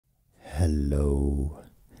Hello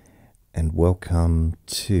and welcome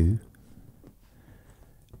to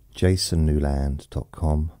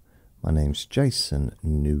jasonnewland.com. My name's Jason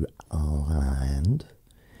Newland.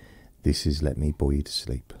 This is Let Me Bore You to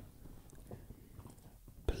Sleep.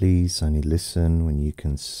 Please only listen when you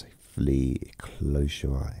can safely close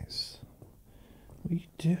your eyes. What are you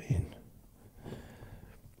doing?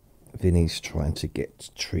 Vinny's trying to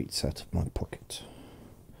get treats out of my pocket.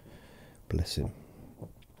 Bless him.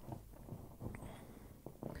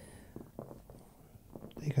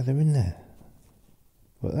 There you go, they're in there.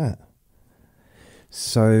 Like that.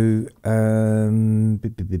 So, I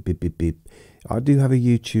do have a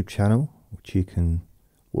YouTube channel, which you can,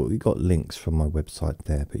 well, we got links from my website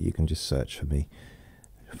there, but you can just search for me.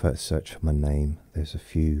 First search for my name. There's a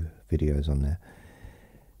few videos on there.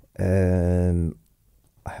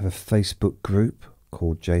 I have a Facebook group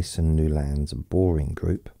called Jason Newland's Boring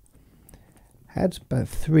Group. Had about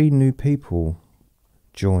 3 new people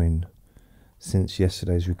join since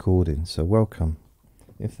yesterday's recording, so welcome.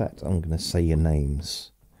 In fact, I'm going to say your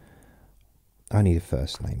names. Only the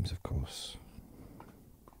first names, of course.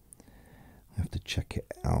 I have to check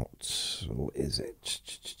it out. What is it?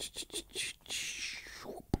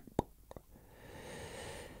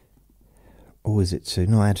 Or is it 2?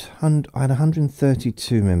 No, I had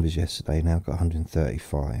 132 members yesterday. Now I've got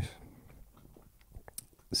 135.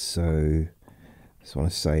 So, I just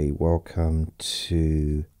want to say welcome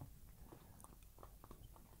to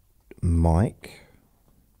Mike.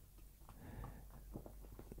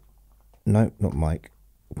 No, not Mike.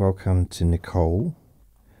 Welcome to Nicole.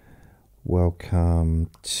 Welcome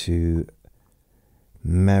to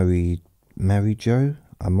Mary Jo.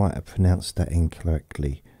 I might have pronounced that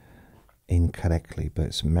incorrectly, but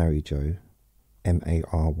it's Mary Jo,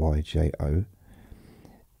 Maryjo.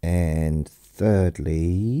 And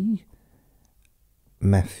thirdly,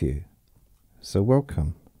 Matthew. So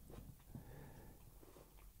welcome.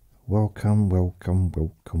 Welcome.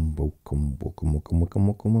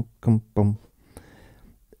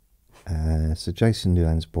 So Jason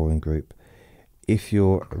Newland's Boring Group. If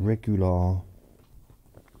you're a regular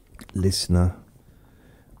listener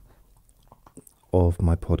of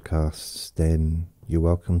my podcasts, then you're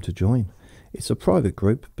welcome to join. It's a private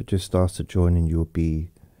group, but just ask to join and you'll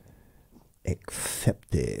be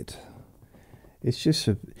accepted. It's just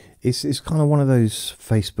it's kind of one of those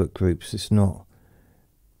Facebook groups. It's not,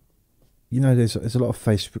 you know, there's a lot of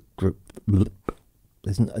Facebook group.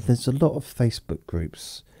 There's a lot of Facebook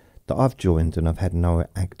groups that I've joined and I've had no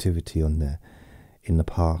activity on there in the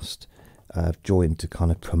past. I've joined to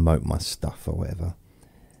kind of promote my stuff or whatever.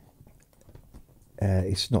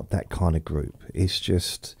 It's not that kind of group.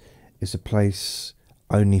 It's a place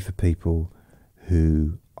only for people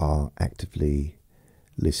who are actively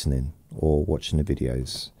listening or watching the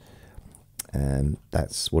videos. And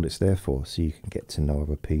that's what it's there for. So you can get to know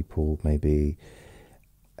other people. Maybe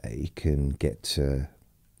you can get to,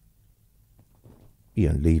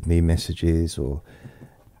 leave me messages or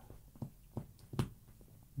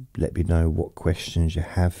let me know what questions you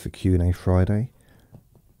have for Q&A Friday.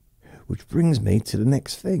 Which brings me to the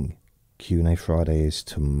next thing. Q&A Friday is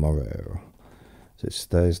tomorrow. So it's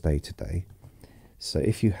Thursday today. So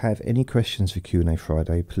if you have any questions for Q&A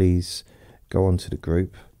Friday, please go onto the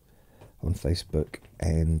group on Facebook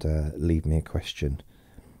and leave me a question.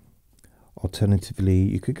 Alternatively,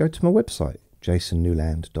 you could go to my website,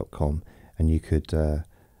 jasonnewland.com, and you could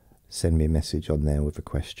send me a message on there with a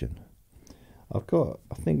question. I've got,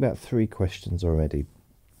 I think, about 3 questions already,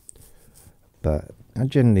 but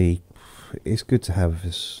generally, it's good to have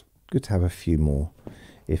a few more,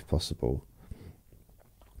 if possible.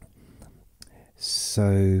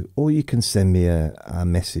 So, or you can send me a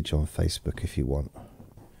message on Facebook if you want.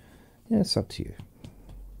 Yeah, it's up to you.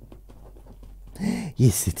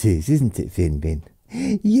 Yes, it is, isn't it, Vin?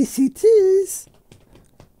 Yes, it is.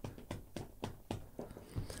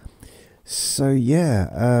 So,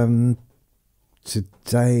 yeah,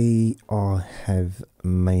 today I have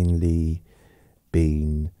mainly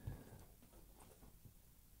been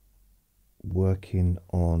working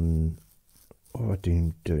on, what am I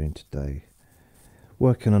doing today?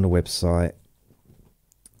 Working on a website.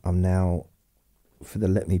 I'm now, for the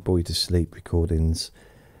Let Me Bore You to Sleep recordings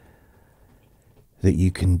that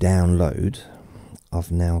you can download,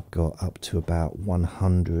 I've now got up to about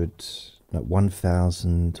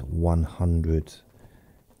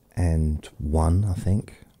 1,101, I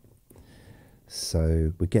think.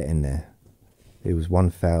 So we're getting there. It was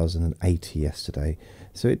 1,080 yesterday.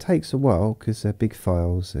 So it takes a while because they're big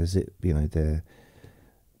files. They're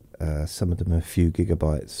some of them are a few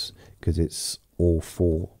gigabytes because it's all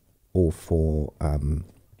four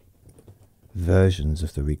versions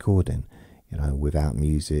of the recording, without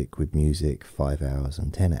music, with music, 5 hours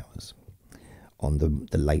and 10 hours on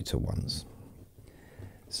the later ones.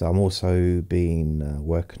 So I'm also been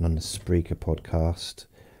working on the Spreaker podcast,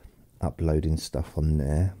 uploading stuff on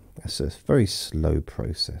there. It's a very slow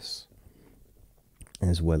process,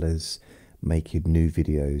 as well as making new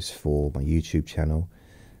videos for my YouTube channel.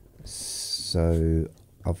 So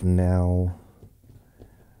I've now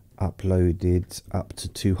uploaded up to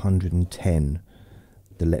 210,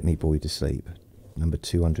 the Let Me Bore You to Sleep, number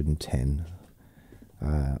 210.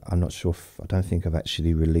 I'm not sure I don't think I've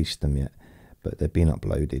actually released them yet, but they've been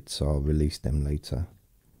uploaded, so I'll release them later.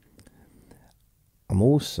 I'm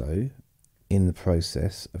also in the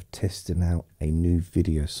process of testing out a new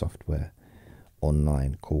video software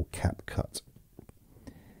online called CapCut.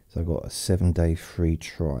 So I've got a 7-day free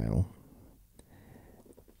trial,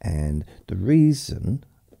 and the reason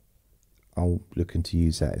I'm looking to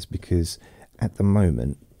use that is because at the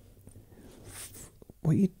moment,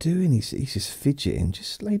 what are you doing? He's just fidgeting.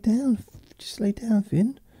 Just lay down,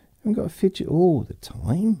 Vin. I haven't got to fidget all the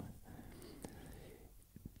time.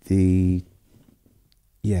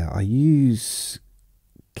 I use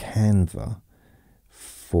Canva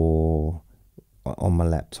on my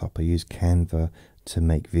laptop. I use Canva to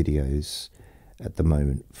make videos at the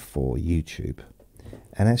moment for YouTube,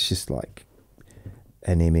 and that's just like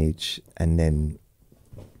an image and then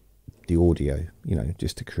the audio,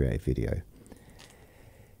 just to create a video.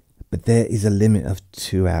 But there is a limit of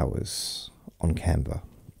 2 hours on Canva,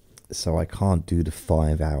 so I can't do the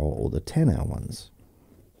 5-hour or the 10-hour ones.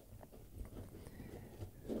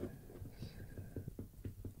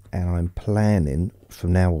 And I'm planning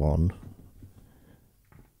from now on.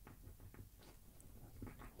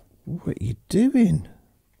 What are you doing?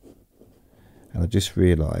 And I just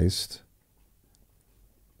realised,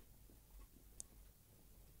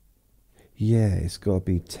 it's got to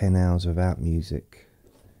be 10 hours without music,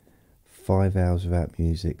 5 hours without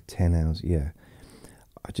music, 10 hours.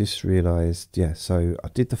 I just realised, so I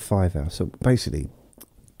did the 5 hours. So basically,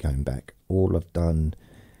 going back, all I've done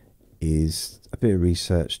is a bit of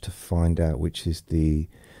research to find out which is the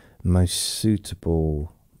most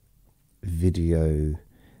suitable video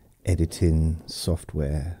editing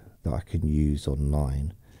software that I can use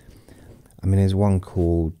online. I mean, there's one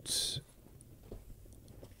called, is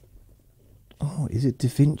it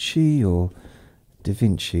DaVinci or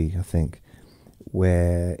DaVinci, I think,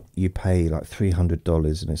 where you pay like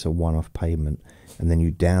 $300 and it's a one-off payment, and then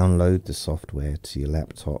you download the software to your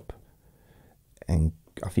laptop. And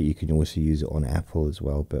I think you can also use it on Apple as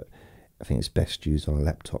well, but I think it's best used on a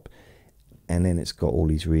laptop. And then it's got all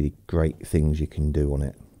these really great things you can do on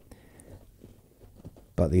it.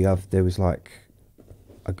 But there was like,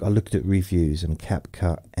 I looked at reviews and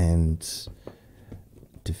CapCut, and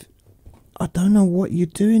I don't know what you're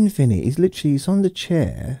doing, Vinny. He's on the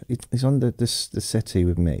chair. He's on the settee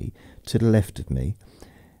with me, to the left of me,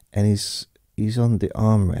 and he's on the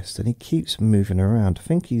armrest, and he keeps moving around. I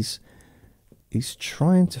think he's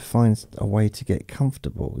trying to find a way to get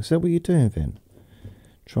comfortable. Is that what you're doing, Vin?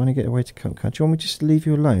 Trying to get a way to come. Do you want me just to leave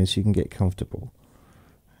you alone so you can get comfortable?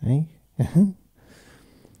 Hey?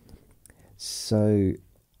 So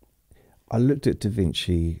I looked at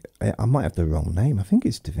DaVinci. I might have the wrong name. I think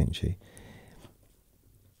it's DaVinci.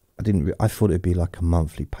 I thought it'd be like a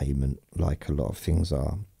monthly payment, like a lot of things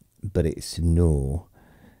are, but it's no.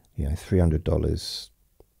 $300.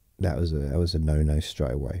 That was a no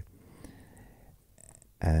straight away.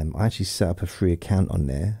 I actually set up a free account on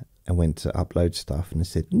there and went to upload stuff, and it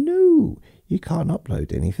said, no, you can't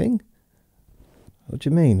upload anything. What do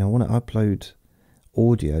you mean? I want to upload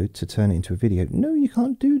audio to turn it into a video. No, you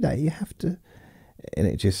can't do that. You have to. And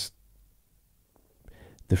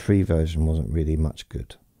the free version wasn't really much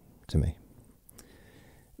good to me.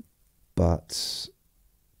 But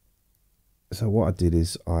so what I did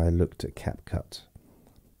is I looked at CapCut,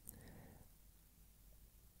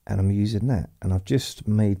 and I'm using that, and I've just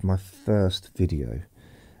made my first video.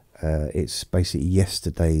 It's basically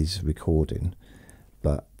yesterday's recording,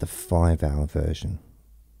 but the 5-hour version,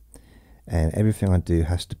 and everything I do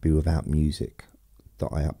has to be without music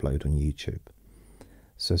that I upload on YouTube.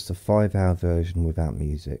 So it's the 5-hour version without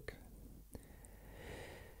music.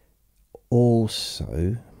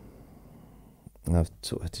 Also, I've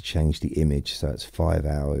sort of had to change the image, so it's 5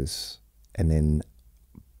 hours and then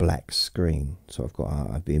black screen. So I've got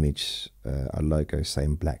an image, a logo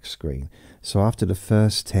saying black screen. So after the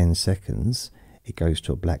first 10 seconds, it goes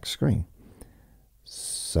to a black screen.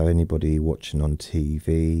 So anybody watching on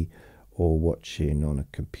TV or watching on a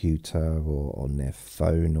computer or on their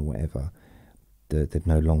phone or whatever, they'd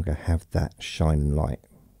no longer have that shining light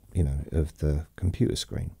you know, of the computer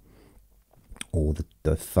screen, or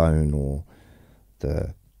the phone, or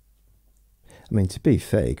the... I mean, to be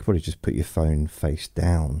fair, you could probably just put your phone face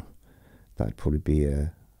down. That'd probably be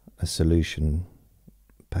a solution,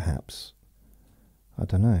 perhaps. I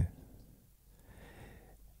don't know.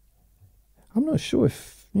 I'm not sure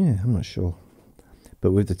if... Yeah, I'm not sure.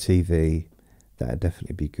 But with the TV, that'd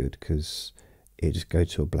definitely be good, because it'd just go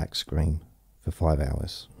to a black screen for 5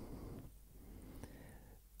 hours.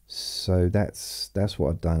 So that's what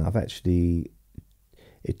I've done. I've actually...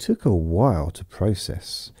 It took a while to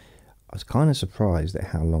process. I was kind of surprised at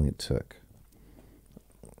how long it took.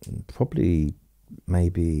 Probably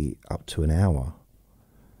maybe up to an hour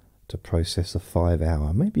to process a 5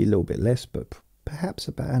 hour. Maybe a little bit less, but perhaps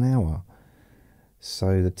about an hour.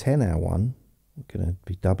 So the 10-hour one, I'm going to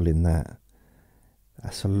be doubling that.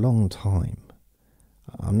 That's a long time.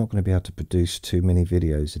 I'm not going to be able to produce too many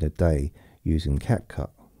videos in a day using CapCut.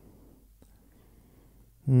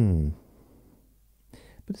 But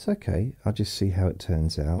it's okay. I'll just see how it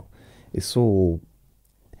turns out. It's all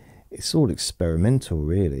experimental,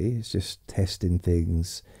 really. It's just testing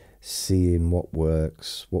things, seeing what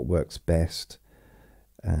works best.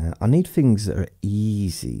 I need things that are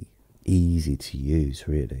easy to use,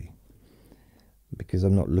 really, because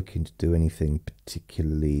I'm not looking to do anything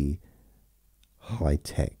particularly high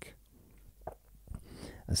tech,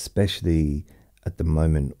 especially at the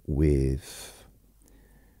moment with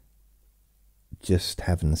just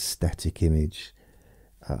having a static image.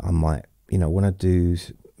 I might, you know, when I do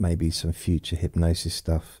maybe some future hypnosis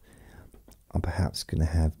stuff, I'm perhaps going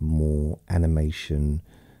to have more animation,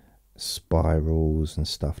 spirals and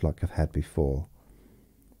stuff like I've had before.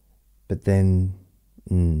 But then,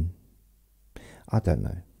 I don't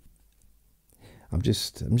know. I'm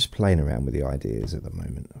just playing around with the ideas at the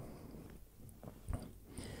moment.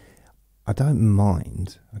 I don't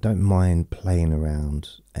mind playing around,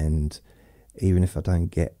 and even if I don't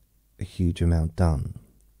get a huge amount done,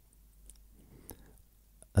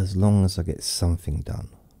 as long as I get something done.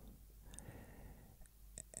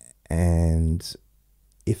 And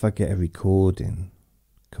if I get a recording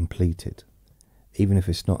completed, even if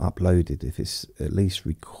it's not uploaded, if it's at least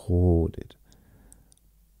recorded,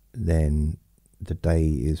 then the day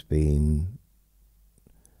is being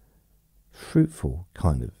fruitful,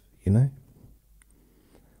 kind of, you know?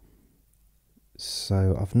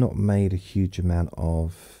 So I've not made a huge amount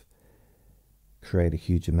of, create a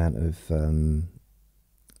huge amount of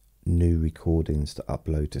new recordings to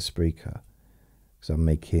upload to Spreaker, because I'm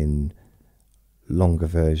making longer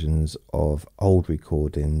versions of old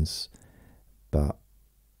recordings, but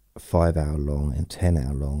 5 hour long and 10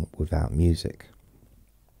 hour long without music,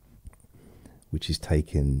 which is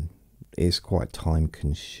it's quite time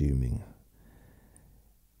consuming.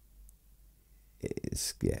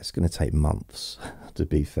 It's going to take months, to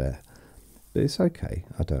be fair, but it's okay.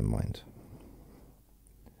 I don't mind.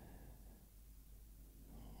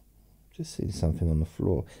 Just seeing something on the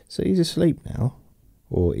floor. So he's asleep now,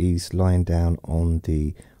 or he's lying down on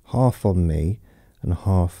the half on me and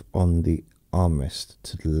half on the armrest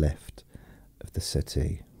to the left of the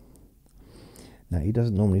settee. Now he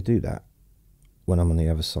doesn't normally do that when I'm on the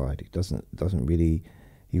other side. He doesn't really.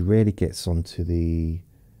 He rarely gets onto the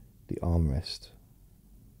armrest.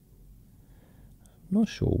 I'm not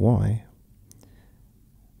sure why.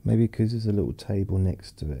 Maybe because there's a little table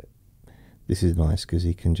next to it. This is nice because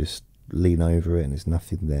he can just lean over it and there's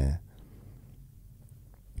nothing there.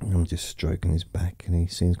 And I'm just stroking his back and he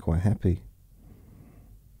seems quite happy.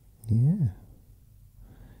 Yeah.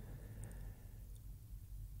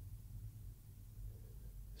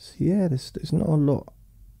 So yeah, there's not a lot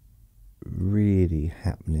really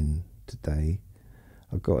happening today.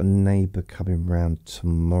 I've got a neighbour coming round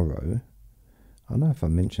tomorrow. I don't know if I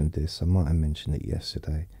mentioned this. I might have mentioned it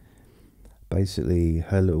yesterday. Basically,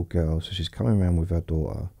 her little girl, so she's coming around with her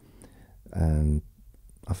daughter, and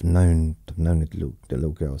I've known the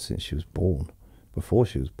little girl since she was born, before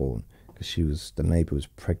she was born, because the neighbour was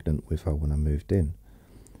pregnant with her when I moved in,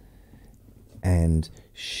 and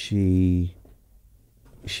she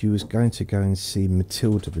was going to go and see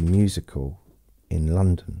Matilda the musical in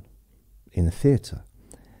London, in a theatre,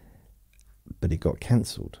 but it got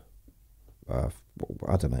cancelled. I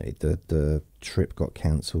don't know, the trip got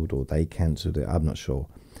cancelled or they cancelled it, I'm not sure.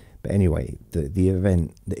 But anyway, the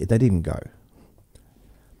event, they didn't go.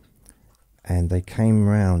 And they came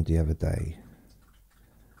round the other day.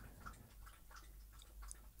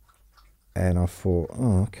 And I thought,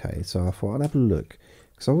 oh, okay. So I thought I'd have a look.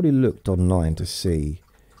 Because I already looked online to see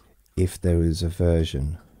if there was a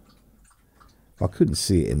version. I couldn't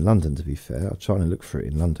see it in London, to be fair. I was trying to look for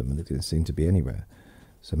it in London, but it didn't seem to be anywhere.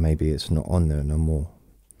 So maybe it's not on there no more.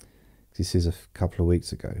 This is a few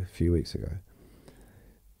weeks ago.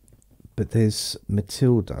 But there's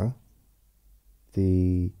Matilda,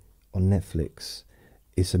 on Netflix.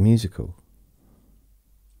 It's a musical,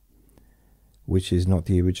 which is not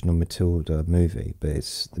the original Matilda movie, but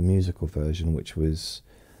it's the musical version, which was,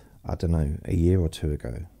 I don't know, a year or two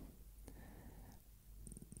ago.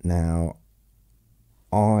 Now,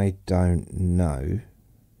 I don't know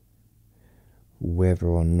whether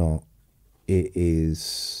or not it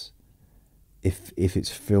is, if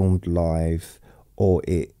it's filmed live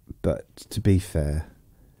but to be fair,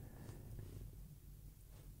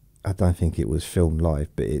 I don't think it was filmed live,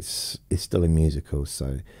 but it's still a musical,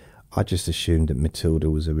 so I just assumed that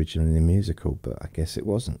Matilda was originally a musical, but I guess it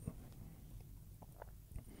wasn't.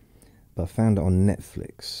 But I found it on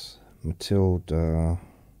Netflix. Matilda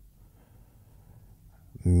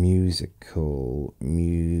musical.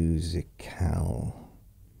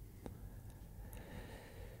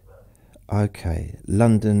 Okay,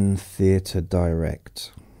 London Theatre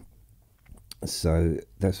Direct. So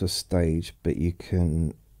that's a stage, but you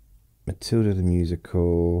can Matilda the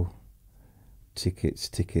musical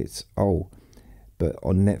tickets. Oh, but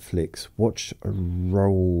on Netflix, watch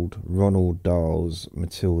Ronald Dahl's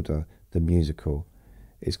Matilda the musical.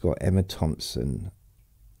 It's got Emma Thompson,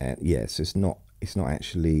 and yes, it's not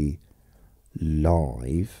actually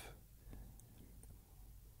live,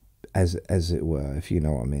 as it were, if you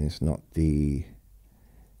know what I mean.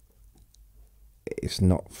 It's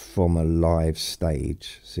not from a live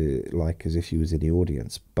stage, so like as if you was in the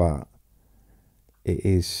audience, but it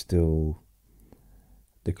is still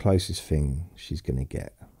the closest thing she's gonna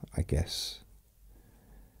get, I guess.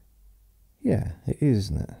 Yeah, it is,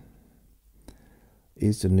 isn't it?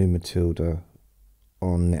 Is the new Matilda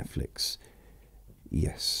on Netflix?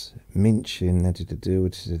 Yes. Minchin added a deal,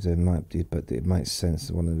 but it makes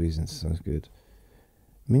sense. One of the reasons sounds good.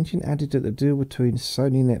 Minchin added that the deal between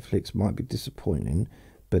Sony and Netflix might be disappointing,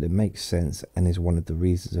 but it makes sense and is one of the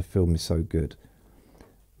reasons the film is so good.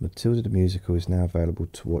 Matilda the musical is now available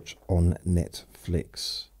to watch on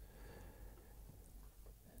Netflix.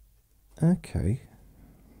 Okay.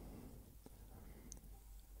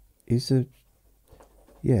 Only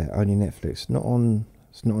Netflix. It's not on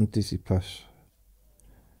Disney Plus.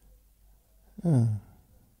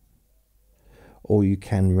 Or you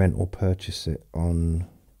can rent or purchase it on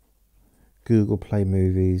Google Play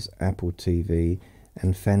Movies, Apple TV,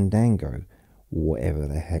 and Fandango. Whatever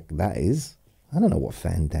the heck that is. I don't know what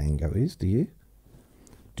Fandango is, do you?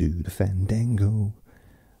 Do the Fandango.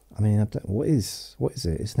 I mean, what is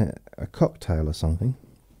it? Isn't it a cocktail or something?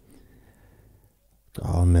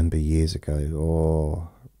 I remember years ago,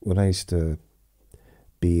 when I used to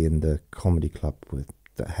be in the comedy club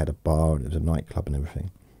that had a bar and it was a nightclub and everything,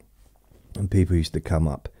 and people used to come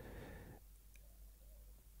up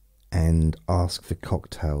and ask for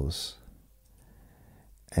cocktails,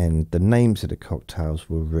 and the names of the cocktails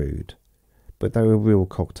were rude, but they were real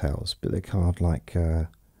cocktails, but they're kind of like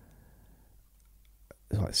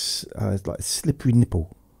Slippery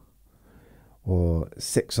Nipple, or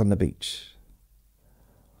Sex on the Beach,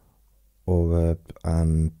 or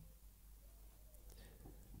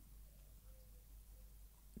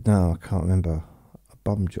no, I can't remember. A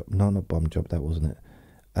bum job? No, not bum job. That wasn't it.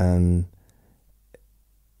 I'm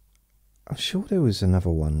sure there was another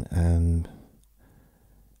one.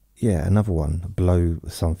 Yeah, another one. Blow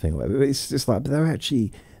something. It's just like, but they're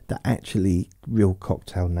actually real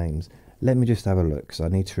cocktail names. Let me just have a look, because I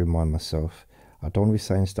need to remind myself. I don't want to be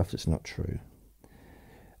saying stuff that's not true.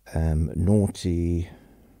 Naughty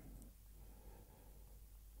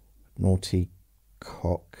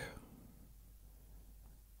cocktail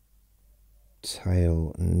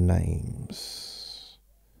names.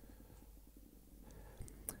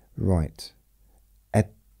 Right.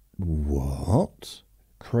 What?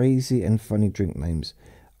 Crazy and funny drink names.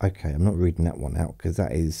 Okay, I'm not reading that one out because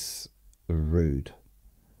that is rude.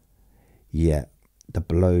 Yeah, the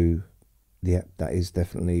blow. Yeah, that is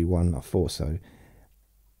definitely one. I thought so.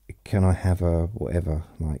 Can I have a whatever,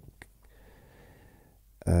 like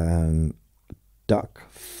duck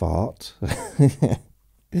fart?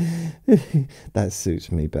 That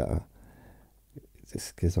suits me better.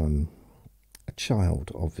 Just because I'm a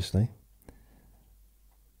child, obviously.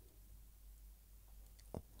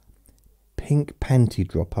 Pink Panty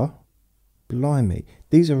Dropper. Blimey.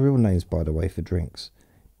 These are real names, by the way, for drinks.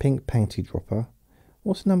 Pink Panty Dropper.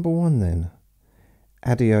 What's number one then?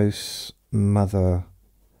 Adios Mother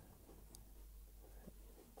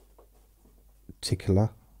Tickler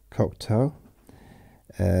Cocktail.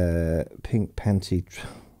 Pink Panty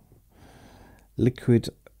Liquid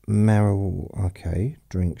Merrill, okay,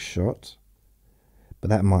 drink shot. But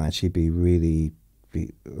that might actually be really,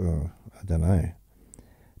 I don't know.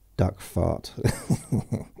 Duck fart.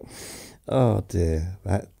 Oh dear,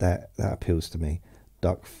 that appeals to me.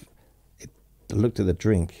 Duck. I looked at the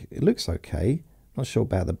drink. It looks okay. Not sure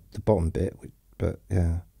about the bottom bit, but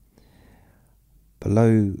yeah.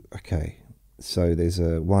 Below, okay. So there's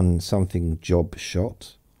a one something job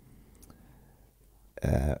shot.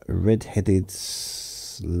 Red-headed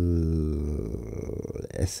SLUT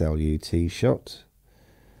shot.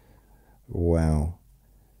 Wow.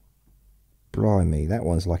 Blimey, that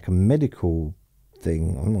one's like a medical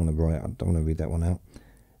thing. I don't want to read that one out.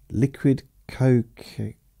 Liquid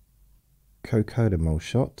cocodamol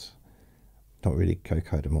shot. Not really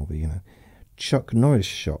cocodamol, but you know. Chuck Norris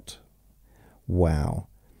shot. Wow.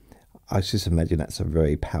 I just imagine that's a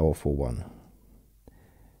very powerful one.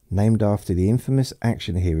 Named after the infamous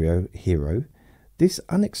action hero, this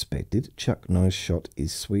unexpected Chuck Norris shot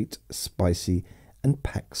is sweet, spicy, and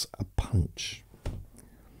packs a punch.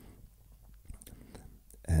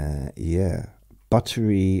 Yeah.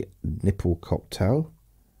 Buttery nipple cocktail.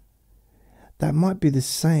 That might be the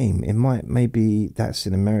same. Maybe that's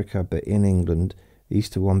in America, but in England, there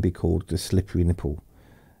used to one be called the slippery nipple.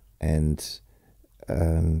 And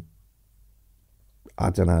I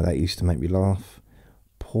don't know, that used to make me laugh.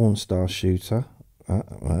 Porn star shooter.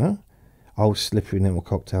 Oh, slippery nipple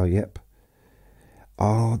cocktail, yep.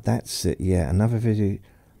 Oh, that's it, yeah. Another video.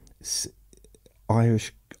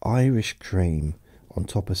 Irish cream on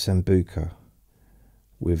top of Sambuca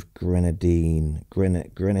with grenadine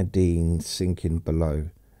sinking below.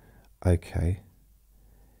 Okay.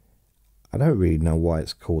 I don't really know why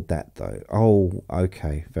it's called that though. Oh,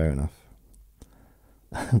 okay, fair enough.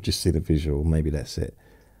 I've just seen a visual, maybe that's it.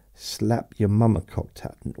 Slap your mama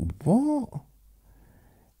cocktail. What?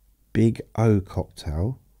 Big O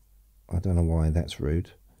cocktail. I don't know why that's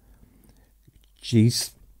rude.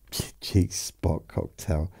 G-spot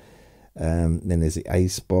cocktail. Then there's the A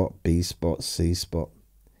spot, B spot, C spot.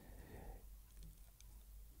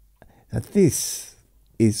 Now this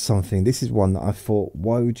is something, this is one that I thought,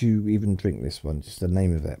 why would you even drink this one? Just the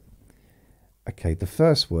name of it. Okay, the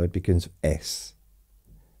first word begins with S,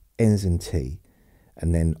 ends in T,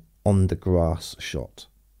 and then on the grass shot.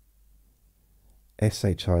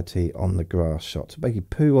 S-H-I-T, on the grass shot. So basically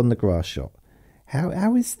poo on the grass shot.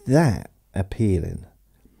 How is that appealing?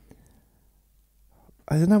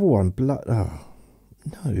 There's another one, blood. Oh,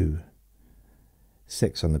 no.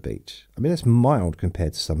 Sex on the beach. I mean, that's mild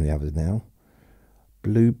compared to some of the others now.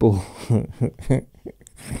 Blue ball.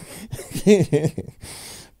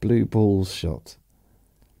 Blue balls shot.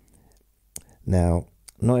 Now,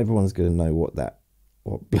 not everyone's going to know what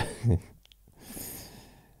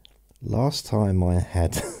last time I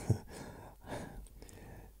had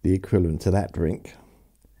the equivalent to that drink.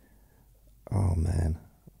 Oh, man.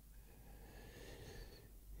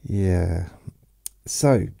 Yeah.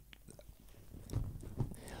 So,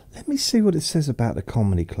 let me see what it says about the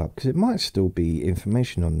comedy club, because it might still be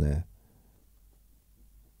information on there.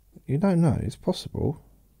 You don't know, it's possible.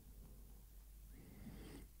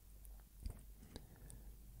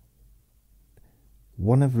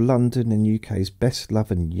 One of London and UK's best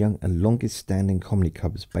loved and young and longest standing comedy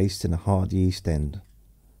clubs based in the Hardy East End.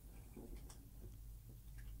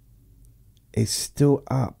 It's still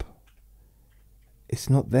up. It's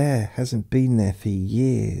not there, hasn't been there for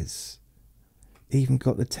years. Even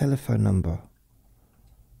got the telephone number.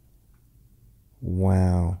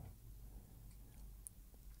 Wow.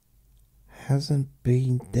 Hasn't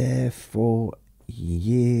been there for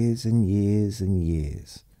years and years and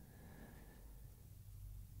years.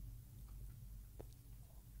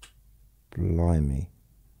 Blimey.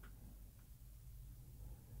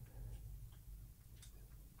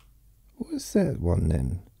 What was that one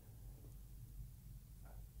then?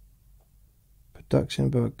 Production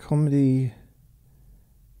about comedy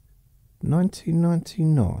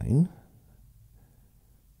 1999.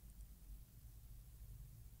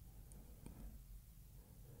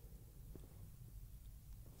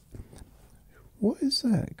 What is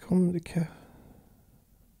that? Comedy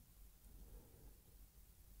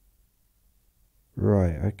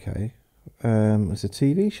Right, okay. It's a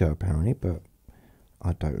TV show apparently, but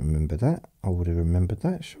I don't remember that. I would have remembered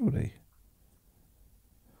that, surely.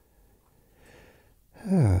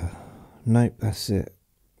 Nope, that's it.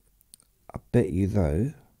 I bet you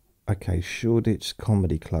though. Okay, Shoreditch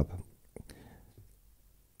Comedy Club.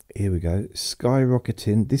 Here we go.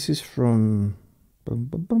 Skyrocketing. This is from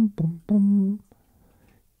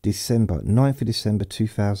December, 9th of December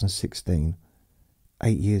 2016.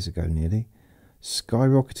 8 years ago nearly.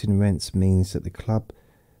 Skyrocketing rents means that the club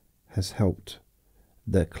has helped,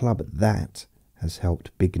 the club that has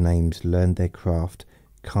helped big names learn their craft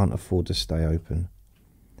can't afford to stay open.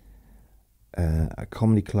 A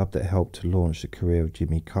comedy club that helped to launch the career of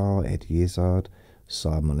Jimmy Carr, Eddie Izzard,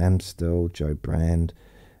 Simon Amstel, Joe Brand,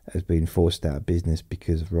 has been forced out of business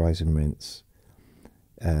because of rising rents.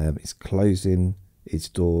 It's closing its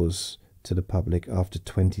doors to the public after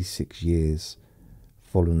 26 years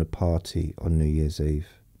following a party on New Year's Eve.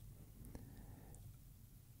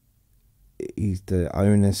 The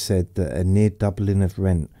owner said that a near doubling of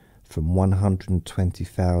rent from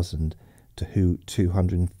 120,000 to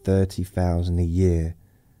 230,000 a year,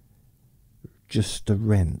 just the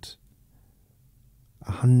rent,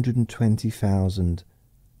 120,000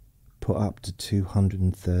 put up to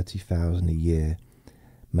 230,000 a year,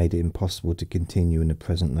 made it impossible to continue in the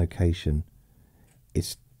present location. He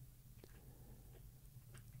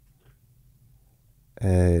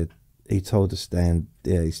told the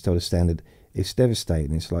Standard, it's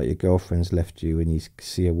devastating. It's like your girlfriend's left you and you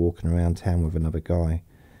see her walking around town with another guy.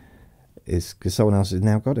 It's because someone else has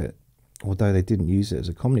now got it, although they didn't use it as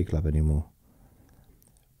a comedy club anymore.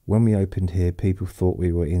 When we opened here, people thought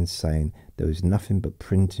we were insane. There was nothing but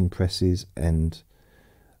printing presses and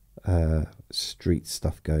street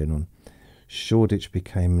stuff going on. Shoreditch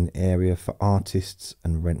became an area for artists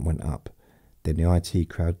and rent went up. Then the IT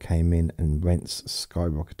crowd came in and rents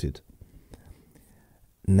skyrocketed.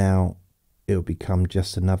 Now it'll become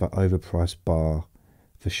just another overpriced bar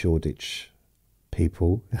for Shoreditch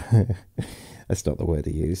people. That's not the word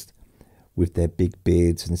he used. With their big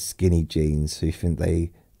beards and skinny jeans who think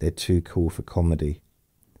they're too cool for comedy.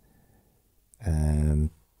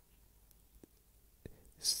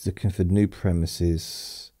 It's looking for new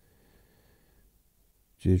premises.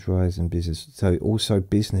 Huge rise in business. So also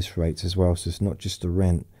business rates as well. So it's not just the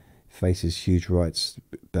rent. Faces huge rights.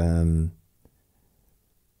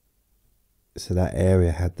 So that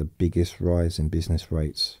area had the biggest rise in business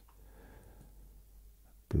rates.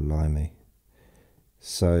 Blimey.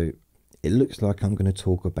 So it looks like I'm going to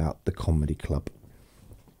talk about the comedy club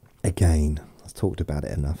again. I've talked about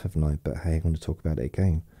it enough, haven't I? But hey, I'm going to talk about it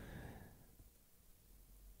again.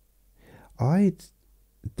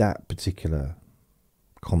 That particular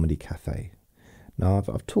comedy cafe. Now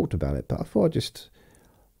I've talked about it, but I thought I'd just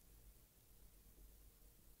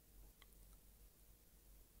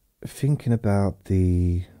thinking about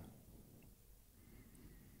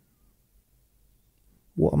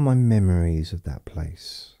what are my memories of that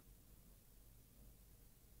place?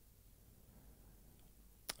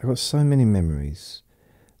 I've got so many memories.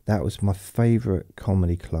 That was my favourite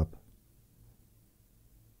comedy club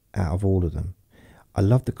out of all of them. I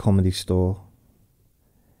loved the Comedy Store.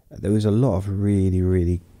 There was a lot of really,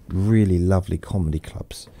 really, really lovely comedy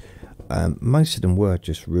clubs. Most of them were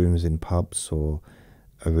just rooms in pubs or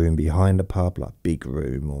a room behind a pub, like a big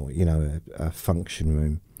room, or, you know, a function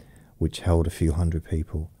room which held a few hundred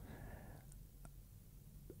people.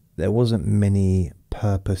 There wasn't many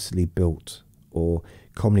purposely built or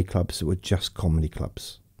comedy clubs that were just comedy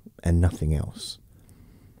clubs and nothing else.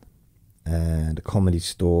 And the Comedy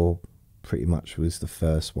Store pretty much was the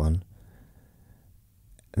first one.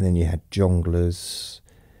 And then you had Jongleurs.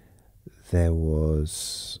 There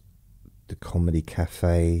was the Comedy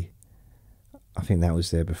Cafe. I think that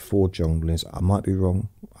was there before Jongleurs. I might be wrong.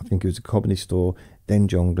 I think it was the Comedy Store, then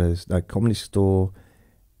Jongleurs. No, Comedy Store,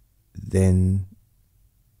 then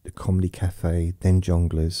the Comedy Cafe, then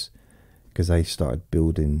Jongleurs, because they started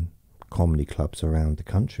building comedy clubs around the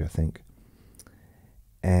country, I think.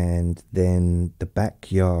 And then the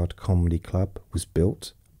Backyard Comedy Club was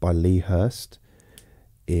built by Lee Hurst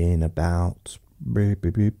in about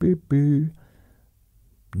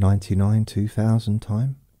 99, 2000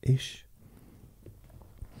 time-ish.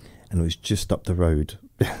 And it was just up the road.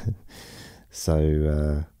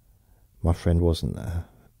 So my friend wasn't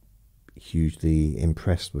hugely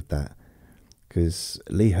impressed with that, because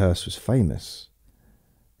Lee Hurst was famous.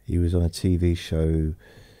 He was on a TV show.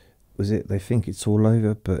 Was it They Think It's All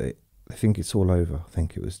Over? But I think It's All Over. I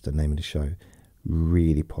think it was the name of the show.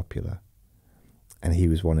 Really popular. And he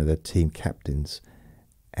was one of the team captains.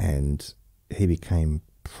 And he became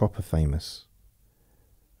proper famous.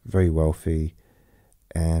 Very wealthy.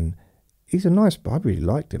 And he's a nice, I really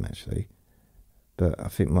liked him actually. But I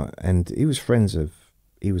think he was friends of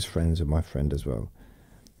my friend as well,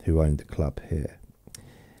 who owned the club here.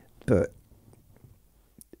 But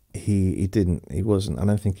I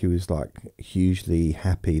don't think he was like hugely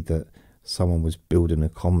happy that someone was building a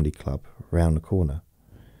comedy club around the corner.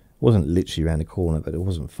 It wasn't literally around the corner, but it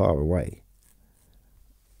wasn't far away.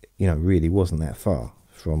 You know, really wasn't that far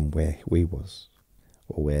from where we was,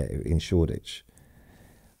 or where in Shoreditch.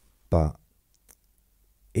 But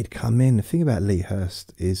he'd come in. The thing about Lee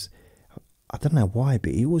Hurst is, I don't know why,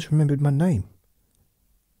 but he always remembered my name.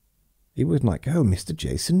 He wasn't like, oh, Mr.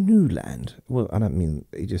 Jason Newland. Well, I don't mean,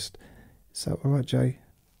 he just, so, all right, Jay,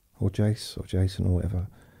 or Jace, or Jason, or whatever.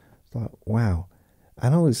 It's like, wow.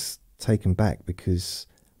 And I was taken back because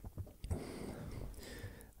I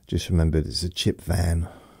just remembered it's a chip van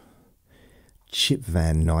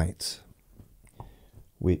night,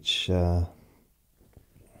 which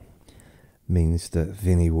means that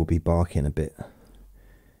Vinny will be barking a bit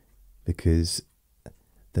because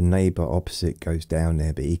the neighbour opposite goes down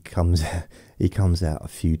there, but he comes out a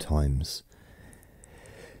few times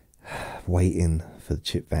waiting for the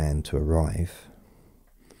chip van to arrive.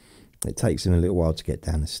 It takes him a little while to get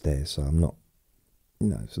down the stairs, so I'm not,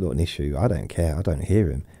 it's not an issue. I don't care. I don't hear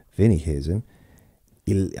him. Vinny hears him.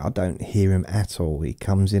 I don't hear him at all. He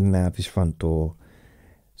comes in and out of his front door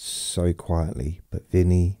so quietly, but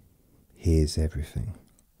Vinny hears everything.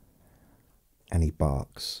 And he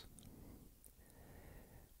barks.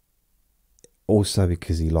 Also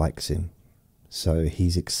because he likes him. So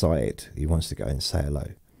he's excited. He wants to go and say hello.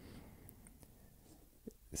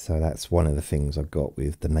 So that's one of the things I've got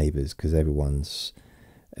with the neighbours, because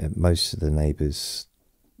most of the neighbours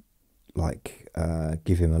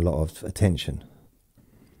give him a lot of attention.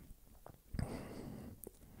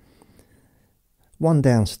 One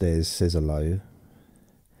downstairs says hello,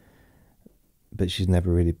 but she's never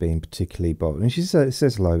really been particularly bothered. And she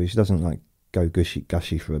says hello, but she doesn't go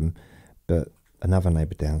gushy for him. But another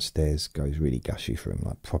neighbour downstairs goes really gushy for him,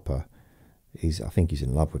 like proper. I think he's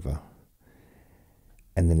in love with her.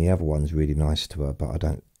 And then the other one's really nice to her, but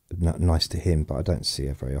nice to him, but I don't see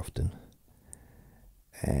her very often.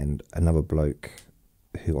 And another bloke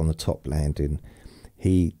who on the top landing,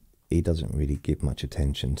 he doesn't really give much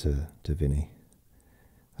attention to Vinny.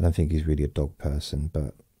 I don't think he's really a dog person,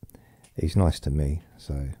 but he's nice to me,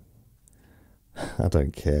 so I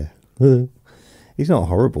don't care. He's not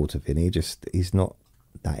horrible to Vinny, just he's not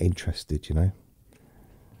that interested,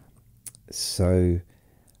 So,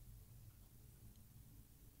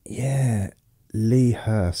 yeah, Lee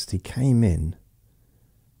Hurst, he came in.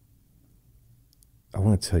 I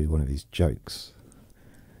want to tell you one of his jokes.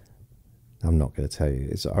 I'm not going to tell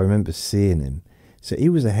you. I remember seeing him. So he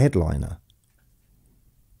was a headliner.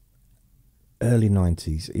 Early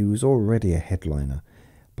 90s. He was already a headliner.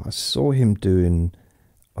 But I saw him doing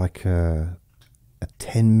like a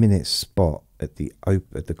 10-minute spot at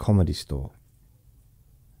the Comedy Store.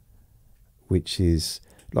 Which is,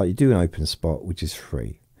 you do an open spot, which is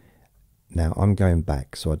free. Now, I'm going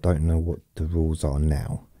back, so I don't know what the rules are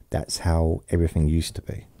now. That's how everything used to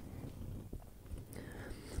be.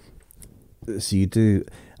 So you do,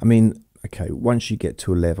 once you get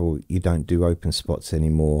to a level, you don't do open spots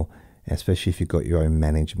anymore, especially if you've got your own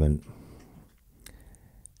management.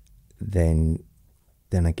 Then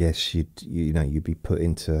I guess you'd be put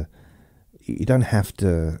into, you don't have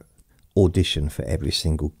to audition for every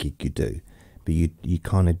single gig you do, but you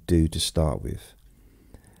kind of do to start with.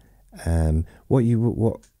 What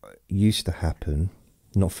used to happen,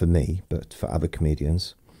 not for me, but for other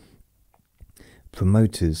comedians,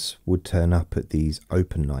 promoters would turn up at these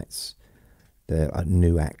open nights. They're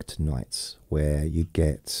new act nights where you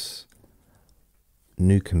get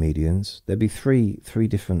new comedians. There'd be three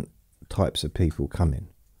different types of people coming.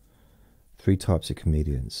 3 types of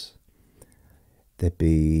comedians.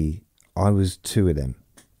 I was 2 of them.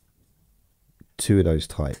 2 of those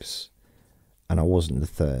types. And I wasn't the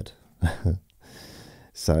third.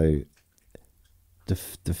 So the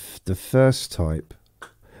first type,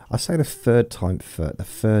 I say the third type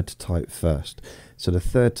first. So the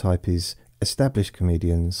third type is established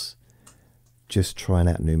comedians just trying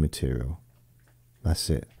out new material. That's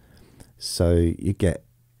it. So you get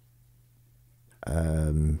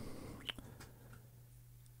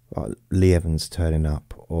like Lee Evans turning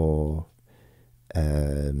up, or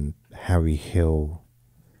Harry Hill,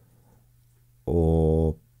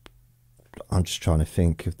 or I'm just trying to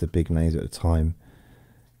think of the big names at the time.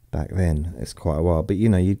 Back then, it's quite a while, but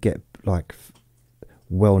you'd get like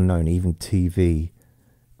well-known, even TV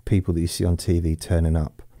people that you see on TV turning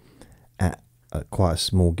up at quite a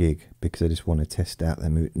small gig because they just want to test out their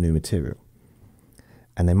new material,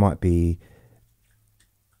 and they might be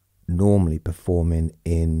normally performing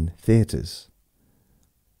in theatres,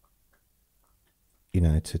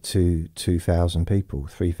 to 2,000 people,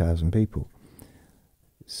 3,000 people.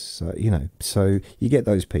 So you get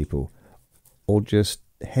those people, or just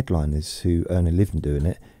headliners who earn a living doing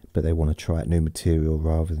it, but they want to try out new material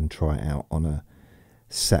rather than try it out on a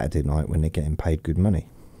Saturday night when they're getting paid good money.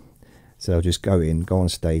 So they'll just go on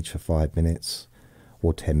stage for 5 minutes,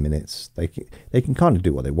 or 10 minutes. They can kind of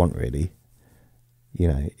do what they want, really. You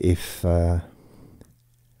know, if I'm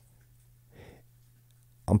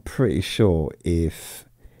pretty sure if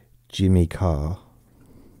Jimmy Carr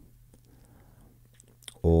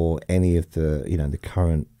or any of the, you know, the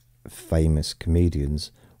current famous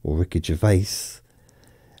comedians, or Ricky Gervais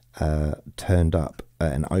turned up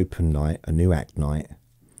at an open night, a new act night,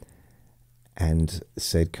 and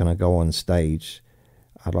said, can I go on stage?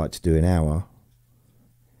 I'd like to do an hour.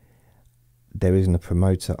 There isn't a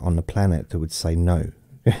promoter on the planet that would say no.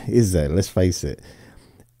 Is there? Let's face it.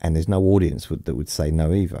 And there's no audience that would say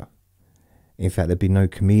no either. In fact, there'd be no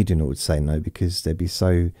comedian that would say no, because they'd be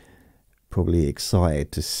so probably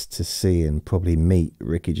excited to see and probably meet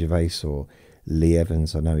Ricky Gervais or Lee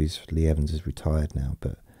Evans. I know Lee Evans is retired now,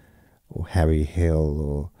 but or Harry Hill,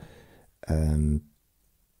 or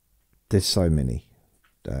there's so many.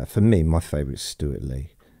 For me, my favourite's Stuart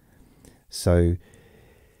Lee. So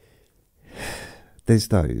there's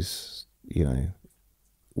those, you know,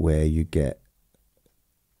 where you get.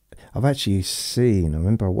 I've actually seen. I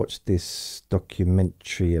remember I watched this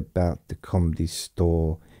documentary about the Comedy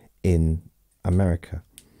Store in America,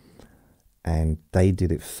 and they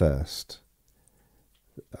did it first.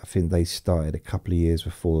 I think they started a couple of years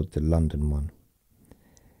before the London one.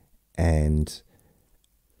 And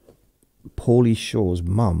Pauly Shaw's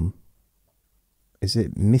mum, is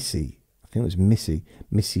it Missy? I think it was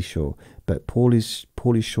Missy Shaw. But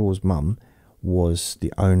Pauly Shaw's mum was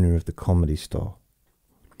the owner of the Comedy Store.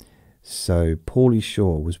 So Pauly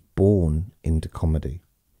Shaw was born into comedy.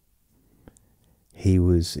 He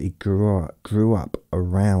grew up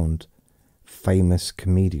around famous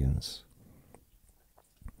comedians.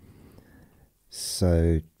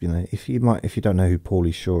 So, you know, if you don't know who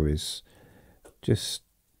Pauly Shaw is, just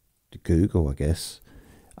Google, I guess.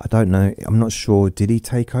 I don't know. I'm not sure. Did he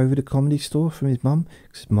take over the Comedy Store from his mum?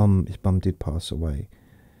 Because his mum did pass away.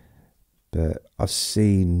 But I've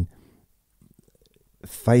seen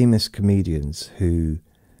famous comedians who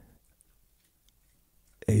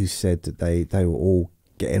said that they were all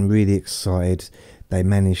getting really excited. They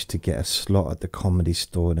managed to get a slot at the Comedy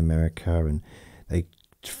Store in America, and they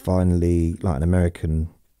finally, like an American,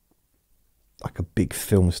 like a big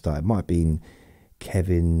film star. It might have been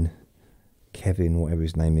Kevin, whatever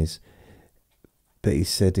his name is. But he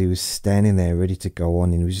said he was standing there ready to go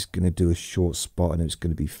on, and he was just going to do a short spot, and it was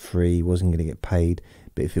going to be free. He wasn't going to get paid.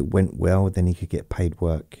 But if it went well, then he could get paid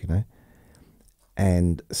work, you know.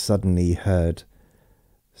 And suddenly he heard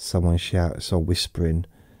someone shout, so whispering,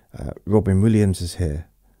 Robin Williams is here.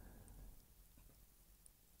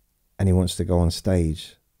 And he wants to go on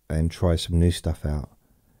stage and try some new stuff out.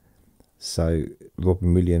 So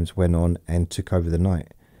Robin Williams went on and took over the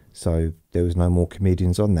night. So there was no more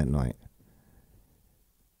comedians on that night,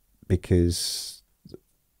 because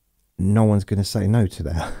no one's going to say no to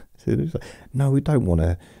that. No, we don't want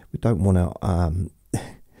to.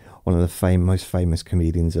 One of the most famous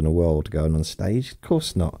comedians in the world going on stage. Of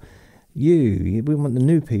course not. We want the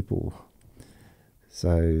new people.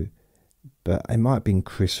 So, but it might have been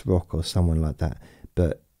Chris Rock or someone like that.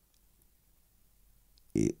 But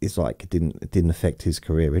it's like it didn't affect his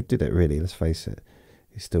career. It did it really? Let's face it.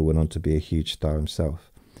 He still went on to be a huge star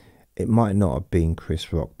himself. It might not have been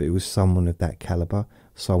Chris Rock, but it was someone of that caliber,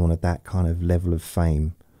 someone of that kind of level of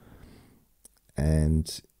fame.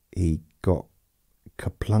 And he got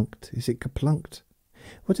kaplunked. Is it kaplunked?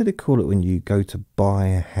 What do they call it when you go to buy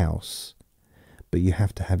a house, but you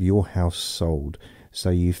have to have your house sold? So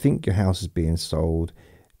you think your house is being sold,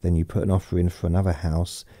 then you put an offer in for another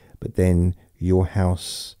house, but then your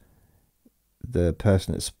house, the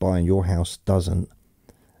person that's buying your house doesn't,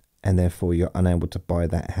 and therefore you're unable to buy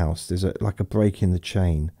that house. There's like a break in the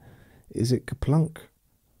chain. Is it kaplunk?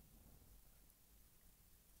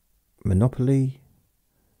 Monopoly?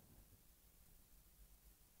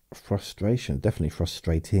 Frustration, definitely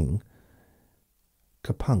frustrating.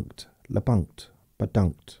 Kapunked, labunked,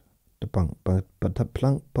 badunked, debunk,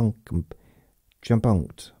 plunk, bunk,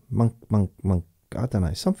 jumbunked, monk. I don't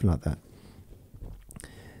know, something like that.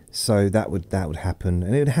 So that would happen,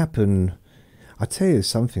 and it would happen. I tell you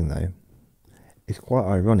something though, it's quite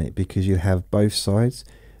ironic because you'd have both sides.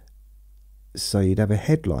 So you'd have a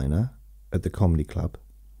headliner at the comedy club,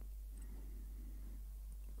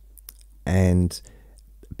 and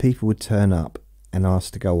people would turn up and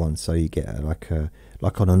ask to go on. So you get like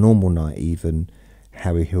on a normal night, even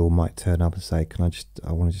Harry Hill might turn up and say,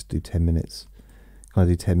 I want to just do 10 minutes. Can I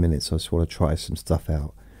do 10 minutes? I just want to try some stuff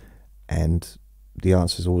out. And the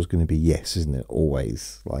answer is always going to be yes, isn't it?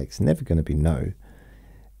 Always. Like, it's never going to be no.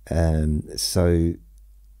 And that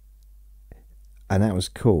was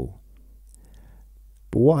cool.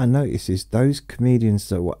 But what I noticed is those comedians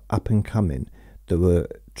that were up and coming, that were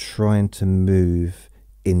trying to move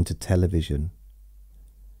into television,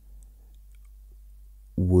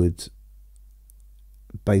 would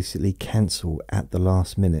basically cancel at the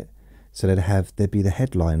last minute. So there'd be the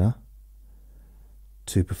headliner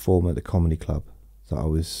to perform at the comedy club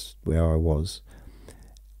where I was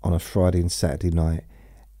on a Friday and Saturday night,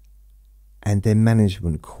 and their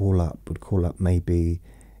management would call up maybe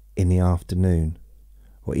in the afternoon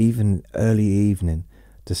or even early evening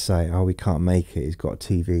to say, oh, we can't make it, he's got a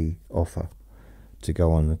TV offer to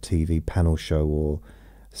go on a TV panel show or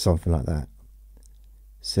something like that.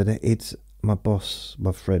 So that my boss,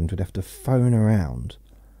 my friend, would have to phone around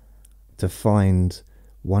to find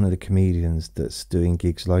one of the comedians that's doing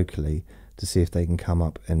gigs locally to see if they can come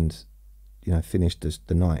up and, finish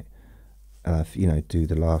the night, do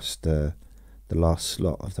the last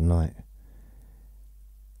slot of the night.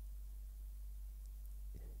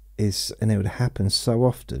 And it would happen so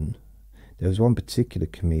often. There was one particular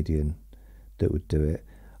comedian that would do it.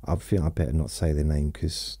 I think I better not say their name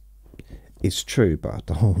because it's true, but I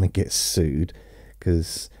don't want to get sued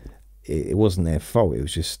because it wasn't their fault. It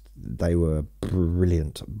was just they were a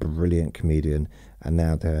brilliant comedian, and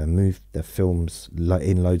now they're films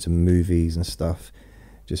in loads of movies and stuff.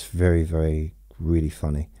 Just very, very, really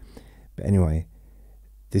funny. But anyway,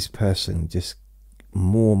 this person just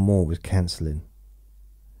more and more was cancelling,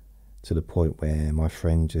 to the point where my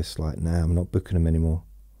friend just like, nah, I'm not booking them anymore.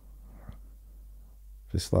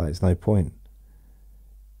 Just like, it's no point.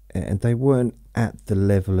 And they weren't at the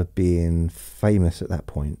level of being famous at that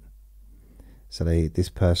point. So this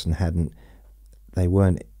person they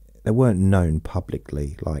weren't known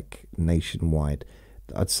publicly, like nationwide.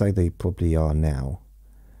 I'd say they probably are now.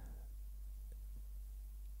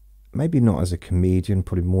 Maybe not as a comedian,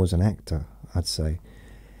 probably more as an actor, I'd say.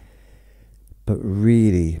 But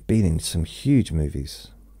really been in some huge movies.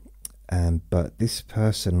 But this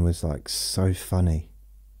person was like so funny.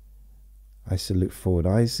 I used to look forward.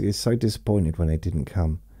 I was so disappointed when they didn't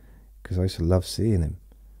come, because I used to love seeing him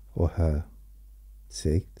or her.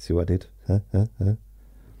 See what I did? Huh? I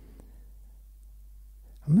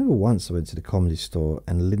remember once I went to the Comedy Store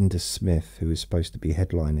and Linda Smith, who was supposed to be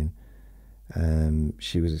headlining,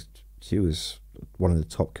 she was one of the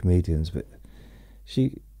top comedians, but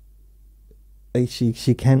she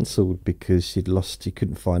cancelled because she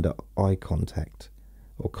couldn't find her eye contact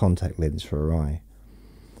or contact lens for her eye.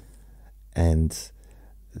 And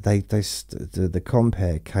the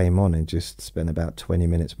compere came on and just spent about 20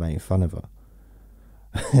 minutes making fun of her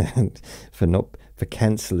for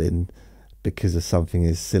cancelling because of something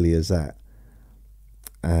as silly as that.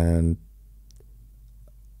 I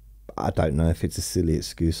don't know if it's a silly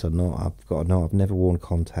excuse or not. I've never worn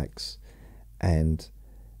contacts, and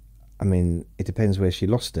I mean, it depends where she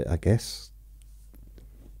lost it, I guess.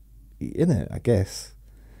 I guess.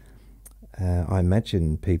 I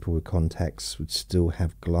imagine people with contacts would still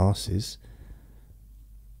have glasses.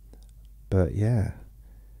 But yeah.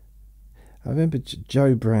 I remember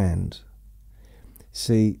Joe Brand.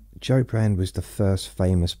 See, Joe Brand was the first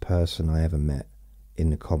famous person I ever met in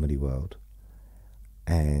the comedy world.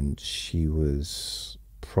 And she was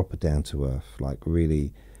proper down to earth. Like,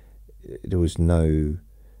 really, there was no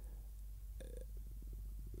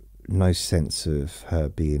sense of her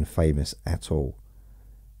being famous at all.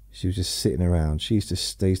 She was just sitting around. They used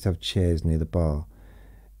to have chairs near the bar,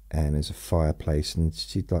 and there's a fireplace, and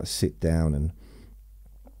she'd like sit down, and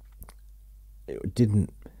it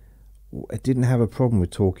didn't have a problem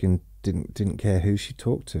with talking. Didn't care who she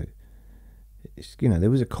talked to. There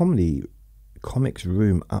was a comics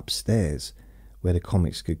room upstairs where the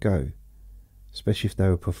comics could go, especially if they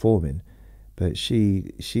were performing. But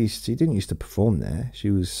she didn't used to perform there.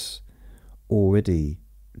 She was already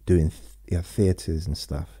doing theatres and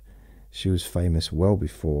stuff. She was famous well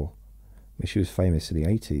before. I mean, she was famous in the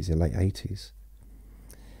late 80s.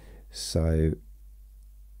 So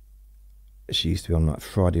she used to be on like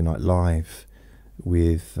Friday Night Live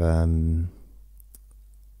with who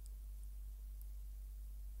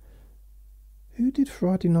did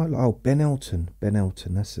Friday Night Live? Oh, Ben Elton,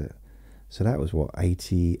 that's it. So that was what,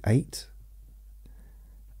 88?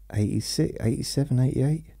 86, 87,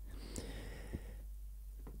 88?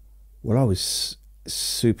 Well, I was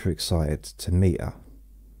super excited to meet her,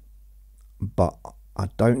 but I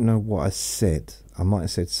don't know what I said. I might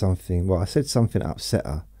have said something. Well, I said something that upset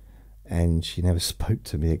her, and she never spoke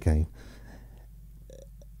to me again.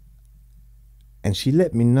 And she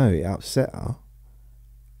let me know it upset her,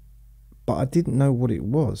 but I didn't know what it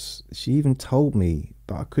was. She even told me,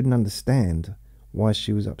 but I couldn't understand why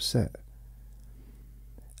she was upset.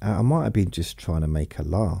 I might have been just trying to make her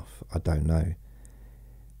laugh. I don't know.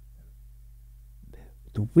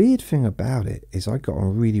 The weird thing about it is I got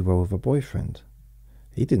on really well with her boyfriend.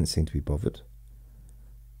 He didn't seem to be bothered,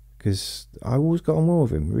 because I always got on well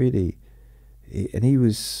with him, really. And he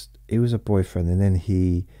was a boyfriend, and then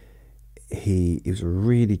he was a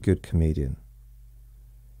really good comedian,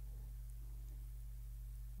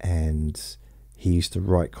 and he used to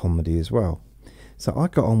write comedy as well. So I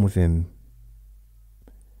got on with him.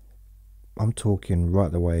 I'm talking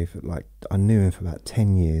right the way, like I knew him for about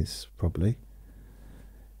 10 years probably.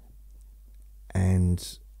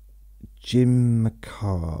 And Jim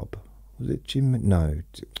Macabre, was it Jim? No,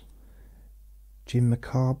 Jim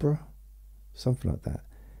Macabre, something like that.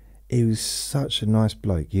 He was such a nice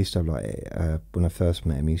bloke. He used to have like, when I first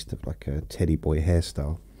met him, he used to have like a teddy boy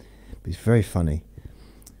hairstyle. But he's very funny.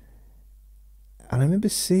 And I remember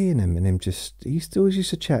seeing him, and he still used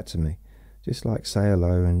to chat to me, just like say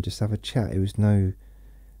hello and just have a chat. There was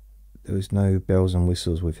no bells and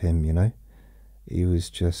whistles with him, you know. He was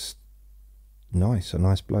just nice, a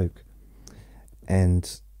nice bloke.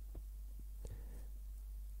 And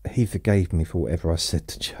he forgave me for whatever I said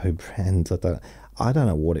to Jo Brand. I don't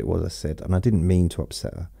know what it was I said, and I didn't mean to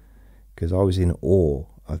upset her, because I was in awe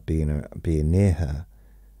of being near her,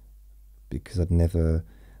 because I'd never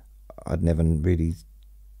really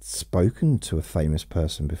spoken to a famous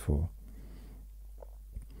person before.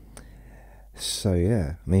 So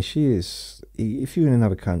yeah, I mean, she is, if you're in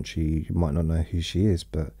another country, you might not know who she is,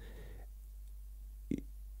 but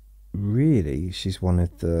really, she's one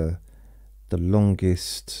of the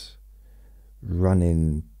longest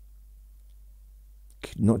running,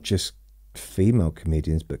 not just female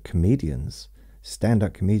comedians, but comedians,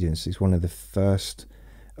 stand-up comedians. She's one of the first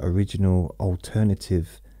original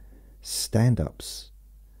alternative stand-ups,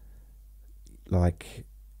 like,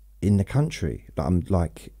 in the country.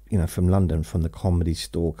 Like, you know, from London, from the Comedy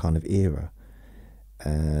Store kind of era.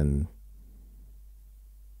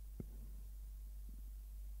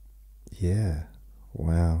 Yeah,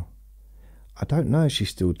 wow. I don't know if she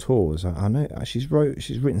still tours. I know she's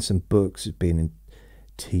written some books, has been in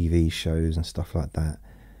TV shows and stuff like that,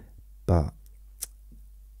 but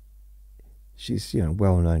she's, you know,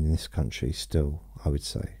 well known in this country still, I would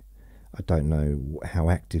say. I don't know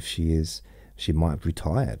how active she is. She might have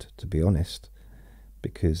retired, to be honest,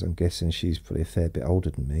 because I'm guessing she's probably a fair bit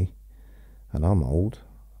older than me, and I'm old.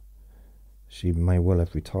 She may well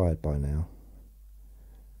have retired by now.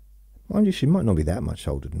 Mind you, she might not be that much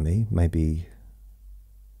older than me. Maybe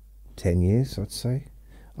 10 years, I'd say.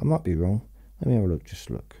 I might be wrong. Let me have a look. Just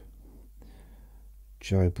look.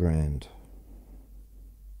 Jo Brand.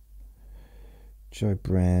 Jo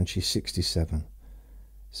Brand, she's 67.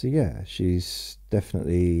 So yeah, she's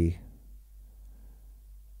definitely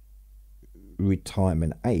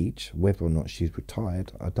retirement age. Whether or not she's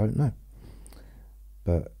retired, I don't know.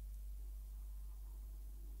 But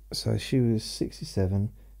so she was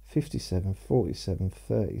 67, 57, 47,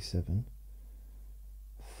 37.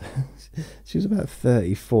 She was about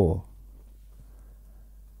 34.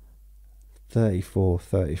 34,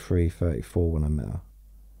 33, 34 when I met her.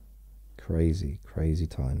 Crazy, crazy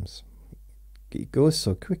times. It goes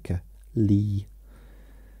so quicker. Lee.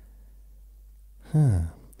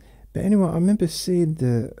 But anyway, I remember seeing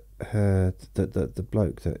the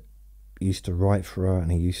bloke that used to write for her,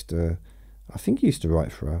 and I think he used to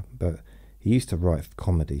write for her, but he used to write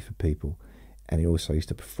comedy for people, and he also used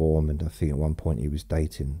to perform, and I think at one point he was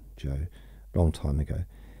dating Jo, a long time ago.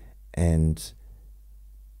 And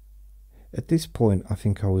at this point, I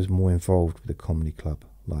think I was more involved with the comedy club,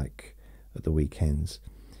 like at the weekends.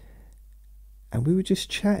 And we were just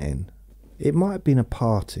chatting. It might have been a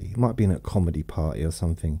party. It might have been a comedy party or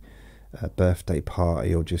something, a birthday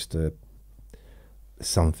party, or just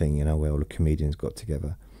something, you know, where all the comedians got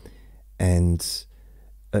together. And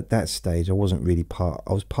at that stage, I wasn't really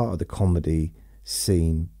I was part of the comedy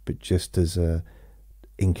scene, but just as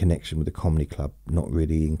in connection with the comedy club, not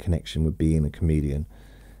really in connection with being a comedian,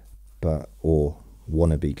 or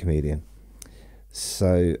wannabe comedian.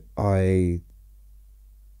 So I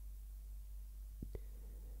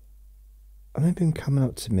remember him coming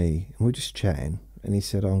up to me, and we were just chatting, and he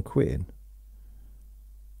said, "I'm quitting."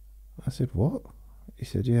 I said, "What?" He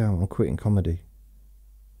said, "Yeah, I'm quitting comedy."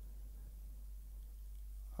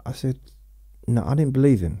 I said, no, I didn't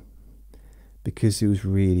believe him, because he was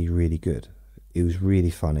really, really good. He was really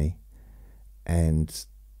funny, and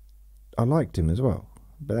I liked him as well.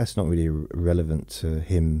 But that's not really relevant to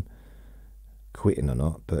him quitting or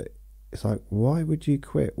not. But it's like, why would you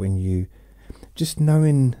quit when you just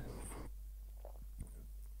knowing?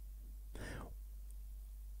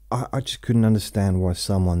 I just couldn't understand why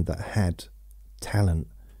someone that had talent,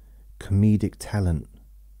 comedic talent,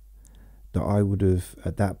 that I would have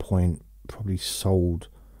at that point probably sold,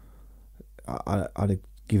 I'd have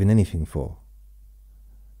given anything for,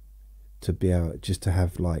 to be able just to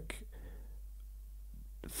have like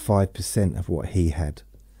 5% of what he had,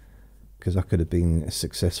 because I could have been a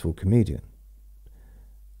successful comedian.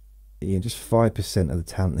 Yeah, just 5% of the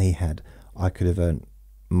talent he had, I could have earned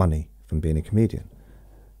money from being a comedian.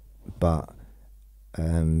 But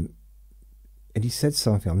and he said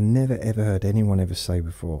something I've never ever heard anyone ever say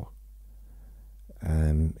before.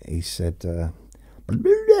 He said, and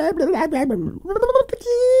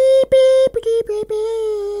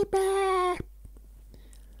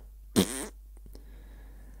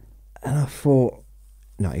I thought,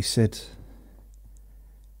 no, he said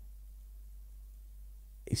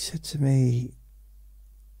to me,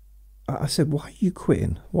 I said, why are you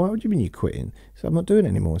quitting? Why would you mean you're quitting? He said, I'm not doing it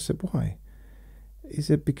anymore. I said, why? He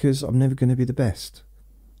said, because I'm never going to be the best.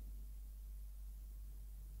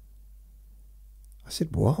 I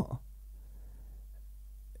said, what?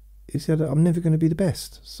 He said, I'm never going to be the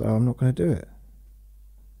best, so I'm not going to do it.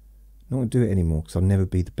 I'm not going to do it anymore because I'll never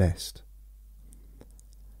be the best.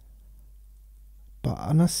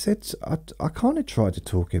 And I said, I kind of tried to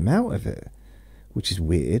talk him out of it, which is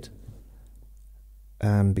weird.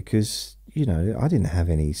 Because, you know, I didn't have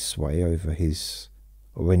any sway over his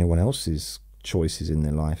or anyone else's choices in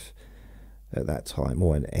their life at that time,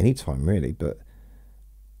 or at any time really. But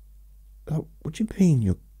what do you mean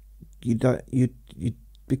you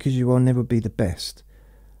because you will never be the best?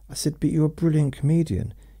 I said, but you're a brilliant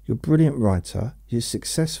comedian, you're a brilliant writer, you're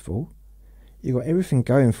successful, you got everything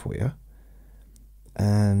going for you,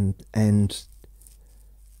 and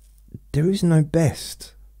there is no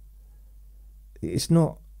best. It's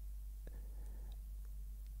not.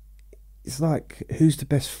 It's like, who's the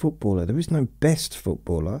best footballer? There is no best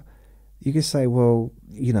footballer. You can say, well,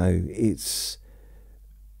 you know, it's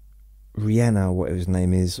Rihanna, whatever his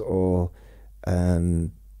name is, or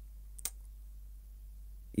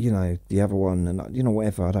you know, the other one, and you know,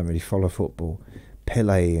 whatever. I don't really follow football.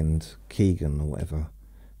 Pele and Keegan or whatever.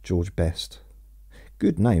 George Best.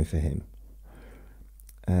 Good name for him.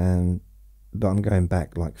 But I'm going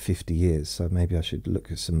back like 50 years, so maybe I should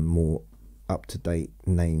look at some more up-to-date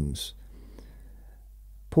names.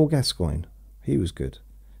 Paul Gascoigne, he was good.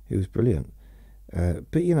 He was brilliant.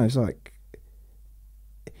 But, you know, it's like,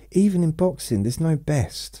 even in boxing, there's no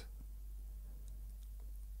best.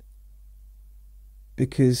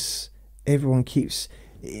 Because everyone keeps,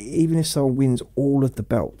 even if someone wins all of the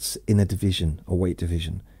belts in a division, a weight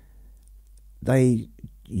division, they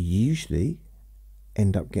usually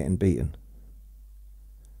end up getting beaten.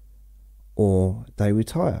 Or they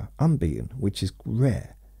retire unbeaten, which is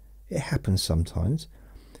rare. It happens sometimes.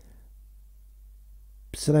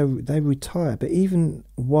 So they retire, but even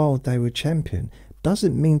while they were champion,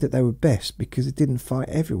 doesn't mean that they were best, because it didn't fight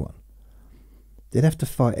everyone. They'd have to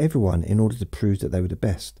fight everyone in order to prove that they were the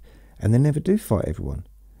best, and they never do fight everyone.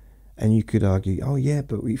 And you could argue, oh yeah,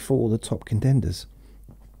 but we fought all the top contenders,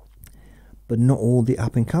 but not all the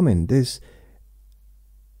up and coming. Because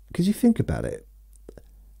you think about it,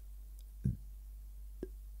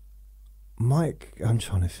 I'm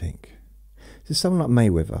trying to think. So someone like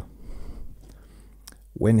Mayweather,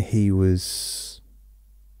 when he was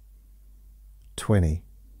 20,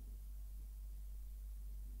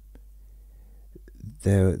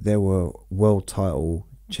 there were world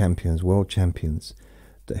champions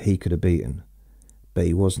that he could have beaten, but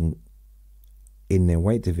he wasn't in their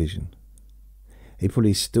weight division. He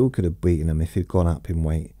probably still could have beaten them if he'd gone up in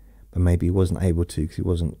weight, but maybe he wasn't able to because he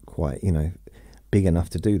wasn't quite, you know, big enough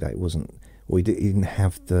to do that. It wasn't. Or he didn't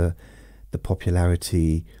have the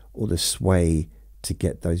popularity or the sway to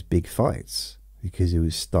get those big fights because he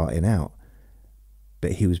was starting out.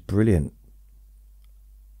 But he was brilliant.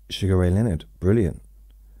 Sugar Ray Leonard, brilliant.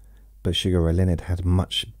 But Sugar Ray Leonard had a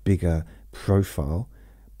much bigger profile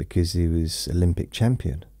because he was Olympic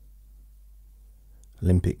champion.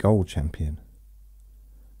 Olympic gold champion.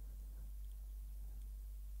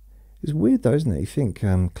 It's weird though, isn't it? You think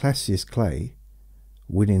Cassius Clay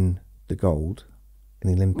winning the gold in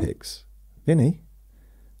the Olympics. Vinny?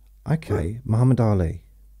 Okay, Muhammad Ali.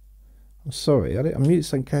 I'm sorry, I'm used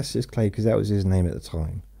to saying Cassius Clay because that was his name at the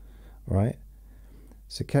time. Right?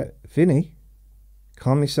 So, Vinny,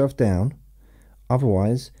 calm yourself down.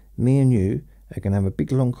 Otherwise, me and you are going to have a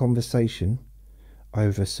big long conversation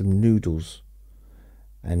over some noodles.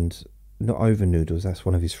 And not over noodles, that's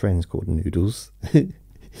one of his friends called Noodles.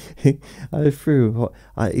 He said, what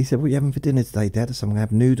are you having for dinner today, Dad? I said, I'm going to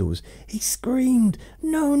have noodles. He screamed,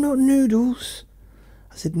 no, not noodles.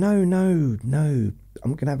 I said, no, no, no.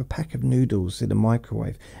 I'm going to have a pack of noodles in the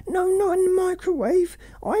microwave. No, not in the microwave.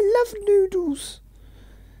 I love noodles.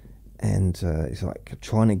 And it's like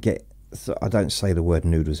trying to get... So I don't say the word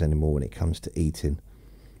noodles anymore when it comes to eating.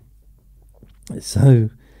 So,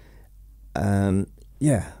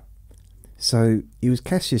 yeah. So he was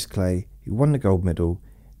Cassius Clay. He won the gold medal.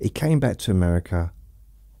 He came back to America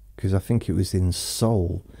because I think it was in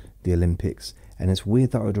Seoul, the Olympics. And it's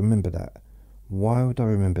weird that I would remember that. Why would I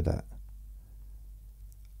remember that?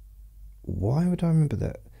 Why would I remember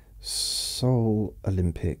that? Seoul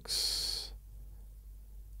Olympics.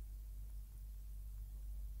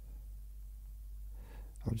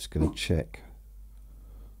 I'm just going to check.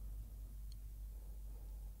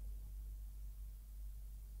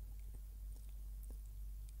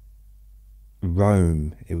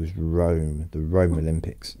 Rome. It was Rome. The Rome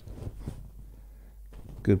Olympics.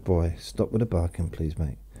 Good boy. Stop with the barking, please,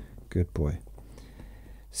 mate. Good boy.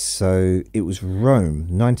 So it was Rome,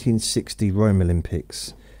 1960 Rome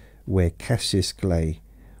Olympics, where Cassius Clay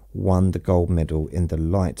won the gold medal in the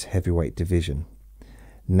light heavyweight division.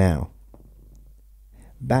 Now,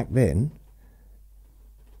 back then,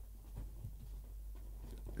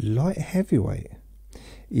 light heavyweight,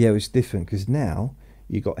 yeah, it was different because now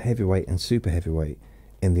you got heavyweight and super heavyweight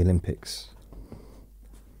in the Olympics.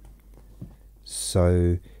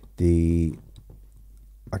 So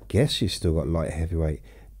I guess you still got light heavyweight,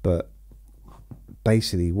 but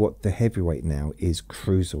basically what the heavyweight now is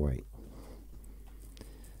cruiserweight.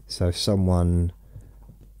 So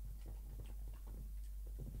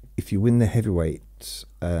if you win the heavyweight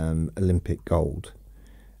Olympic gold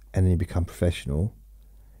and then you become professional,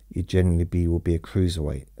 you generally will be a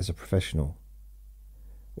cruiserweight as a professional.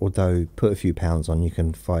 Although put a few pounds on, you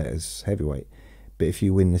can fight as heavyweight. But if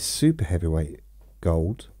you win the super heavyweight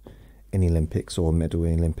gold in the Olympics or medal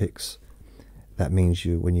in the Olympics, that means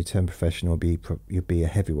when you turn professional, you'll be a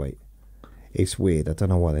heavyweight. It's weird. I don't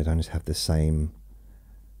know why they don't just have the same.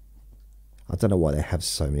 I don't know why they have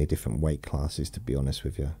so many different weight classes, to be honest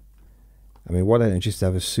with you. I mean, why don't they just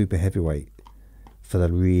have a super heavyweight for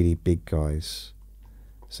the really big guys?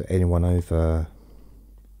 So anyone over,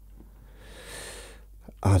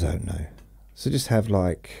 I don't know. So just have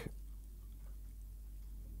like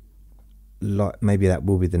maybe that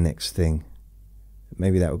will be the next thing.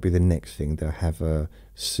 Maybe that will be the next thing. They'll have a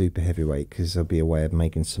super heavyweight because there'll be a way of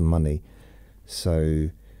making some money. So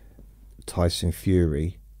Tyson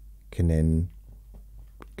Fury can then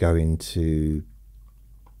go into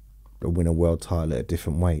win a world title at a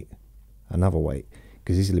different weight, another weight,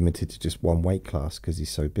 because he's limited to just one weight class because he's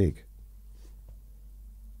so big.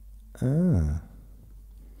 But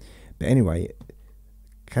anyway,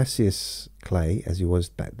 Cassius Clay, as he was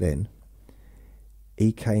back then,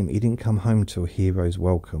 he didn't come home till Hero's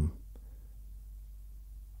Welcome.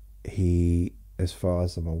 He, as far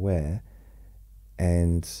as I'm aware,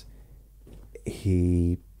 and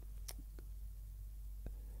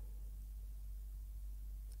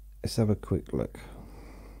let's have a quick look.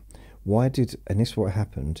 And this is what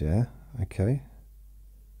happened, yeah? Okay.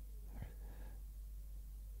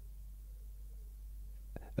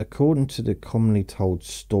 According to the commonly told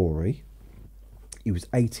story, he was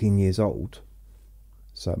 18 years old.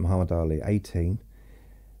 So Muhammad Ali, 18,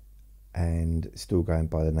 and still going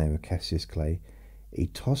by the name of Cassius Clay. He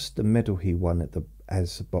tossed the medal he won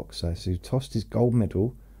as a boxer. So he tossed his gold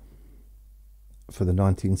medal for the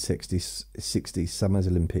 1960 Summers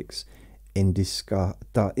Olympics in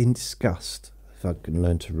disgust. If I can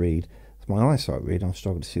learn to read, it's my eyesight read. I'm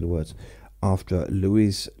struggling to see the words. After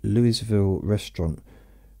Louisville restaurant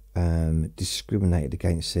discriminated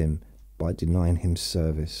against him by denying him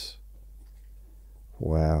service.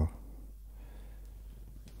 Wow.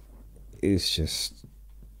 It's just,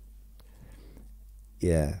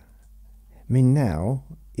 yeah. I mean, now,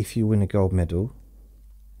 if you win a gold medal,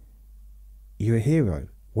 you're a hero.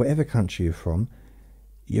 Whatever country you're from,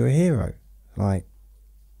 you're a hero. And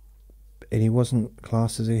he wasn't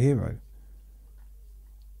classed as a hero.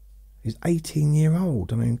 He's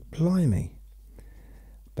 18-year-old. I mean, blimey.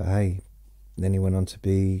 But hey, then he went on to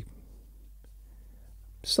be,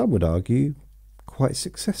 some would argue, quite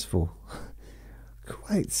successful.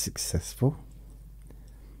 Quite successful.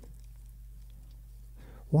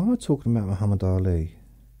 Why am I talking about Muhammad Ali?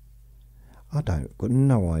 Got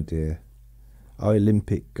no idea.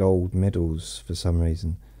 Olympic gold medals for some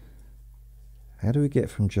reason. How do we get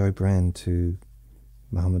from Joe Brand to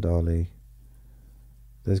Muhammad Ali?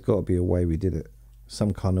 There's got to be a way we did it.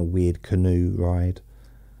 Some kind of weird canoe ride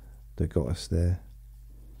that got us there.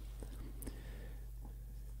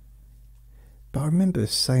 But I remember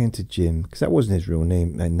saying to Jim, because that wasn't his real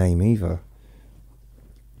name either,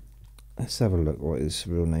 Let's have a look what his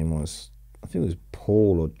real name was. I think it was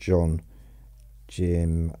Paul or John.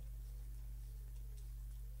 Jim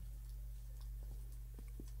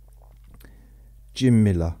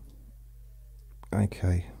Miller.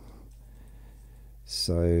 Okay.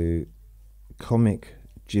 So, comic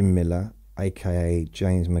Jim Miller, aka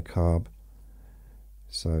James McCabe.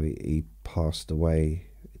 So he passed away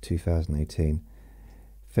in 2018.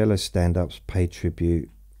 Fellow stand-ups paid tribute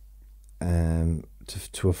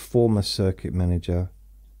to a former circuit manager,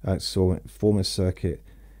 former circuit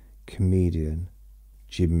comedian,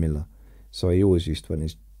 Jim Miller. So he always used to run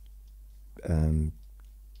his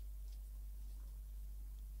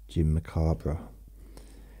Jim Macabre.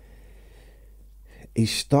 He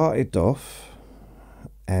started off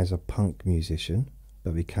as a punk musician,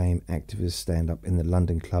 but became active as stand-up in the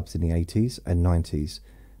London clubs in the 80s and 90s,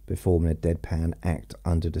 performing a deadpan act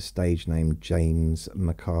under the stage name James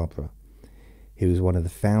Macabre. He was one of the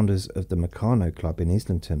founders of the Meccano Club in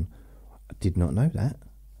Islington. I did not know that.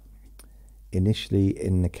 Initially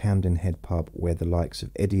in the Camden Head pub, where the likes of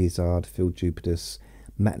Eddie Izzard, Phil Jupitus,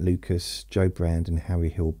 Matt Lucas, Joe Brand and Harry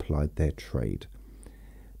Hill plied their trade.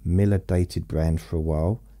 Miller dated Brand for a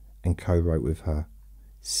while and co-wrote with her.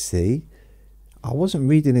 See? I wasn't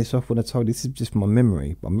reading this off when I told you. This is just my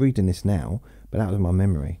memory. I'm reading this now, but that was my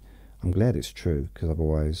memory. I'm glad it's true, because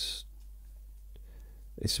otherwise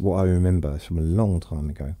it's what I remember. It's from a long time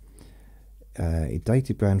ago. He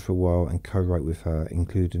dated Brand for a while and co-wrote with her,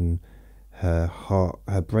 including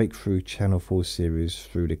her breakthrough Channel 4 series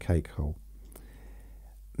Through the Cake Hole.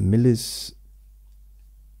 Miller's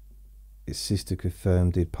sister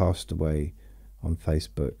confirmed he'd passed away on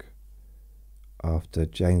Facebook after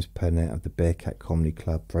James Purnett of the Bearcat Comedy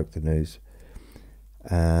Club broke the news.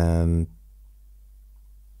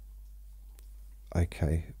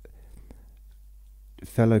 Okay.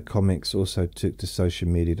 Fellow comics also took to social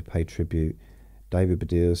media to pay tribute. David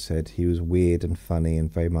Baddiel said he was weird and funny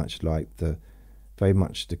and very much the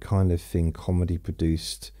kind of thing comedy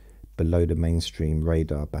produced below the mainstream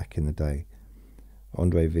radar back in the day.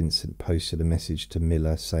 Andre Vincent posted a message to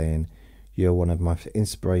Miller saying, "You're one of my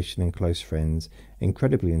inspiration and close friends,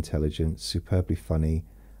 incredibly intelligent, superbly funny,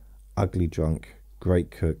 ugly drunk, great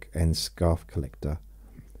cook and scarf collector."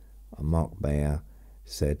 Mark Mayer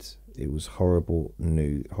said it was horribly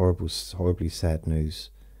sad news.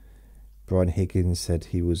 Brian Higgins said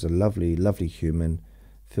he was a lovely, lovely human.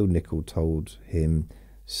 Phil Nichol told him,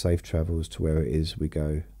 "Safe travels to where it is we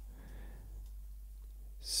go."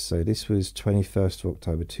 So this was 21st of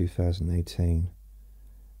October 2018.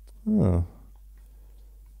 Oh.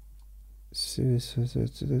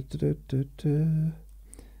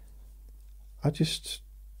 I just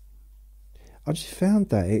found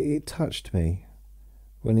that it touched me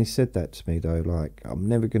when he said that to me, though. Like, I'm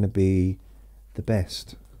never going to be the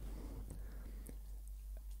best.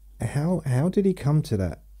 How did he come to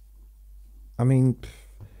that? I mean,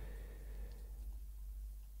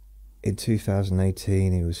 in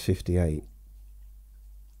 2018 he was 58,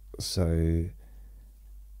 so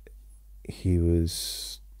he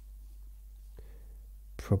was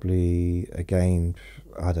probably, again,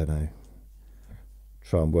 I don't know,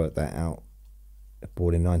 try and work that out,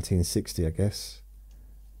 born in 1960, I guess,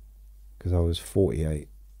 because I was 48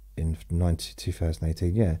 in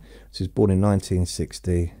 2018. Yeah, so he was born in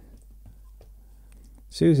 1960.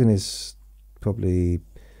 So he was in his, probably,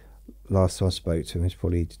 last time I spoke to him, he's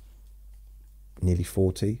probably nearly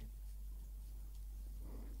 40,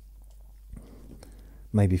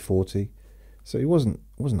 maybe 40. So he wasn't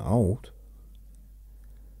old.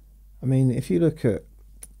 I mean, if you look at,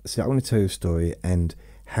 see, I want to tell you a story, and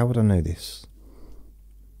how would I know this?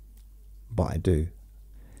 But I do,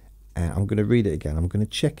 and I'm going to read it again. I'm going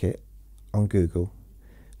to check it on Google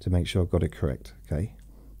to make sure I've got it correct. Okay.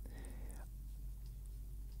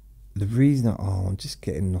 The reason I'm just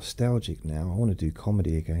getting nostalgic now. I want to do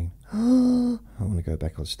comedy again. I want to go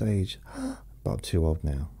back on stage, but I'm too old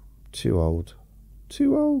now. Too old.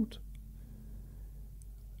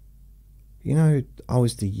 You know, I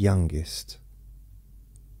was the youngest.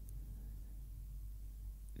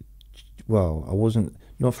 Well, I wasn't,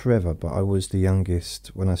 not forever, but I was the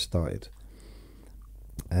youngest when I started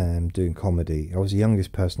doing comedy. I was the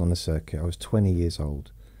youngest person on the circuit. I was 20 years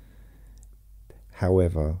old.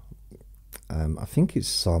 However, I think it's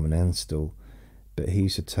Simon Anstall, but he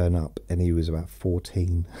used to turn up and he was about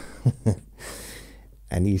 14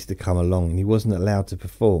 and he used to come along, and he wasn't allowed to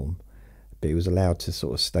perform, but he was allowed to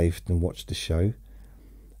sort of stay and watch the show.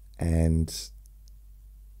 And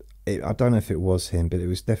I don't know if it was him, but it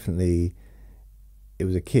was definitely, it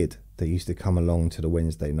was a kid that used to come along to the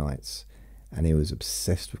Wednesday nights, and he was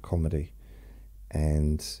obsessed with comedy.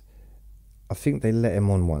 And I think they let him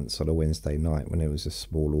on once on a Wednesday night when there was a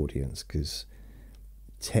small audience, because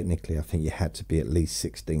technically I think you had to be at least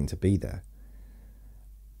 16 to be there.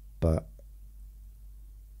 But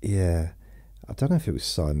yeah, I don't know if it was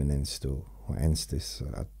Simon Enstall or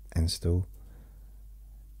Enstall.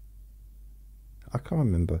 I can't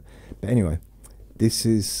remember. But anyway, this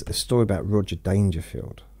is a story about Rodney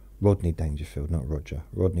Dangerfield, not Roger.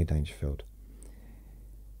 Rodney Dangerfield.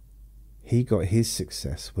 He got his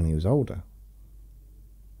success when he was older,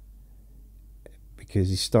 because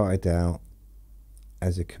he started out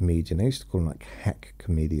as a comedian. They used to call them like hack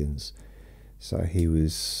comedians. So he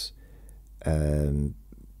was...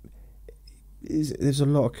 there's a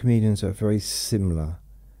lot of comedians that are very similar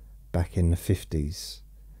back in the 50s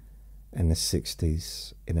and the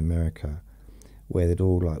 60s in America, where they'd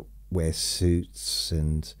all like wear suits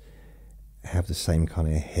and have the same kind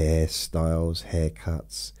of hairstyles,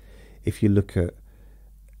 haircuts. If you look at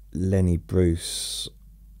Lenny Bruce,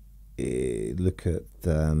 look at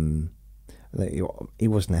he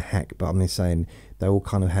wasn't a hack, but I'm just saying they all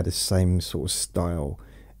kind of had the same sort of style.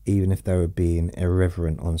 Even if they were being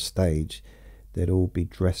irreverent on stage, they'd all be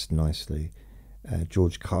dressed nicely.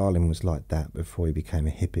 George Carlin was like that before he became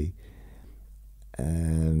a hippie.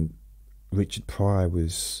 Richard Pryor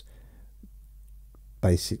was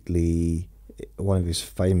basically, one of his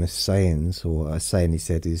famous sayings, or a saying he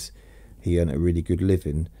said, is he earned a really good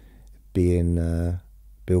living being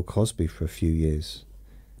Bill Cosby for a few years.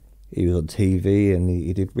 He was on TV and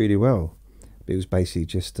he did really well. But it was basically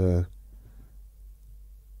just a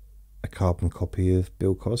carbon copy of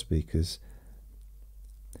Bill Cosby, because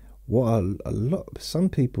what some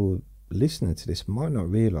people listening to this might not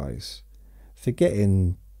realise,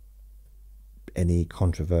 forgetting any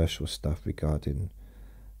controversial stuff regarding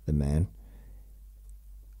the man,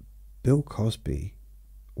 Bill Cosby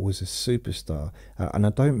was a superstar. And I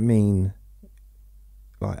don't mean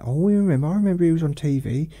like, I remember he was on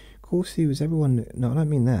TV. Of course he was. Everyone. No, I don't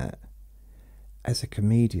mean that. As a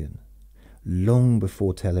comedian, long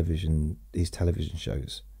before television, these television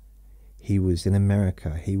shows, he was in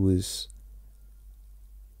America. He was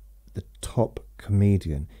the top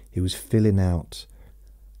comedian. He was filling out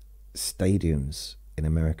stadiums in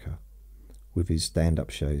America with his stand-up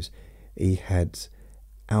shows. He had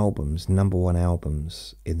albums, #1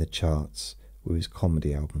 albums in the charts with his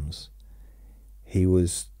comedy albums. He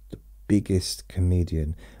was the biggest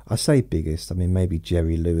comedian. I say biggest, I mean maybe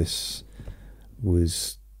Jerry Lewis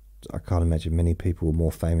was... I can't imagine many people were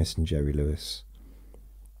more famous than Jerry Lewis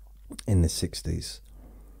in the 60s.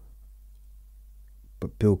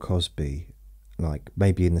 But Bill Cosby, like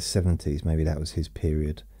maybe in the 70s, maybe that was his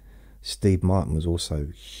period. Steve Martin was also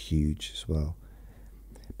huge as well.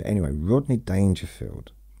 But anyway, Rodney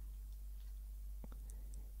Dangerfield.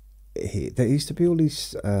 There used to be all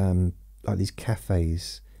these like these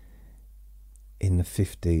cafes in the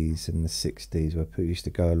 50s and the 60s where people used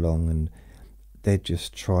to go along and they'd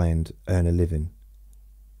just try and earn a living.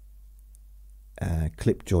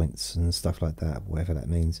 Clip joints and stuff like that, whatever that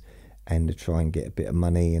means, and to try and get a bit of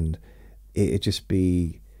money, and it'd just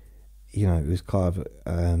be, you know, it was kind of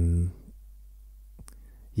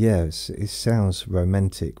yeah, it sounds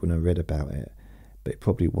romantic when I read about it, but it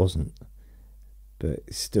probably wasn't. But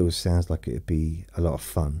it still sounds like it'd be a lot of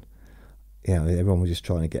fun. You know, everyone was just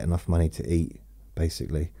trying to get enough money to eat,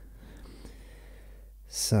 basically.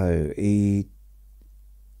 So he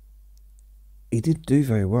did do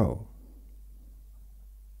very well.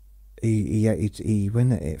 He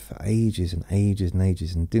went at it for ages and ages and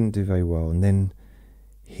ages and didn't do very well, and then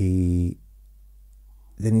he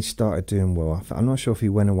started doing well. I'm not sure if he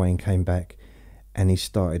went away and came back and he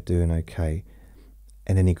started doing okay,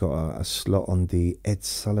 and then he got a slot on the Ed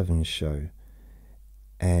Sullivan show,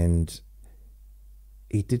 and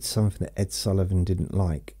he did something that Ed Sullivan didn't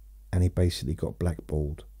like, and he basically got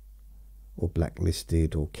blackballed or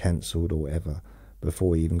blacklisted or cancelled or whatever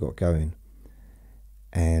before he even got going,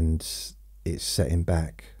 and it set him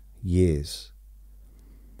back years.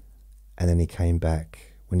 And then he came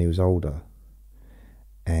back when he was older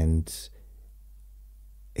and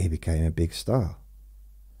he became a big star.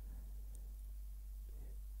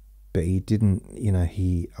 But he didn't, you know,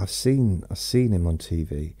 I've seen him on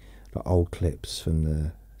TV, like old clips from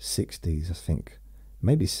the 60s, I think,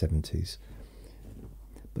 maybe 70s.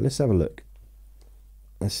 But let's have a look.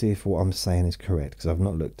 Let's see if what I'm saying is correct, because I've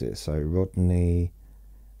not looked at it. So Rodney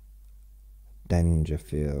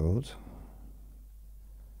Dangerfield.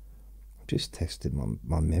 Just testing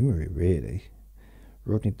my memory, really.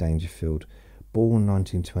 Rodney Dangerfield, born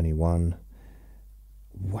 1921.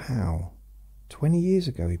 Wow. 20 years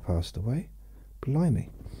ago he passed away. Blimey.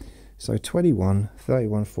 So 21,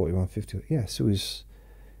 31, 41, 50. Yeah, so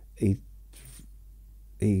he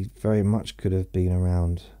very much could have been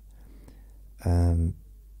around. Let's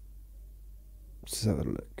have a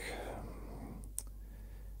look.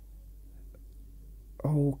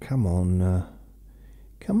 Oh, come on.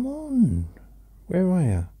 Come on. Where are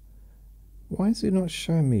you? Why is it not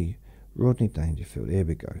showing me Rodney Dangerfield? Here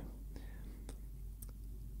we go.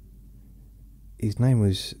 His name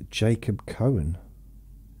was Jacob Cohen.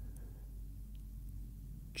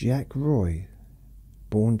 Jack Roy.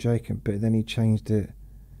 Born Jacob, but then he changed it.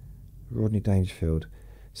 Rodney Dangerfield.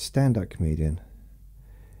 Stand-up comedian.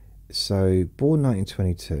 So, born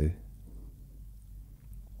 1922.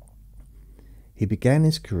 He began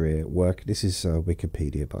his career this is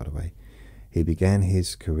Wikipedia, by the way. He began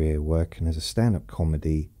his career working as a stand-up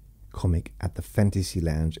comic at the Fantasy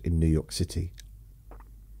Lounge in New York City.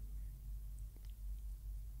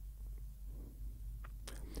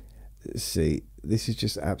 See, this is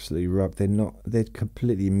just absolutely rub. They're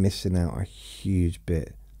completely missing out a huge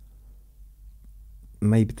bit.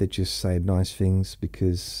 Maybe they're just saying nice things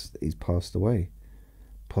because he's passed away,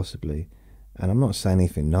 possibly. And I'm not saying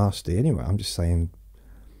anything nasty anyway. I'm just telling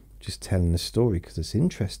the story because it's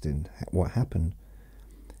interesting what happened.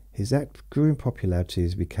 His act grew in popularity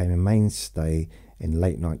as he became a mainstay in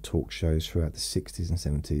late-night talk shows throughout the 60s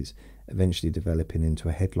and 70s, eventually developing into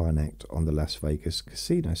a headline act on the Las Vegas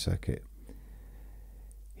casino circuit.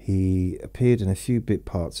 He appeared in a few bit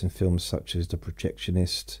parts in films such as The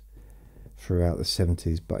Projectionist throughout the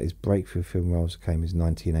 70s, but his breakthrough film roles came in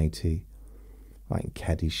 1980, like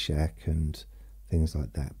Caddyshack and things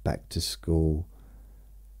like that. Back to School.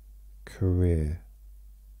 Career.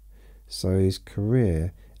 So his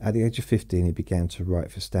career, at the age of 15, he began to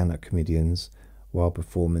write for stand-up comedians while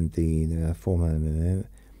performing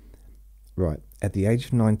Right. At the age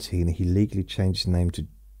of 19, he legally changed his name to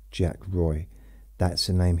Jack Roy. That's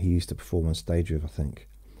the name he used to perform on stage with, I think.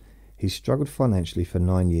 He struggled financially for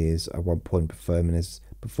 9 years, at one point performing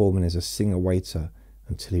as a singer-waiter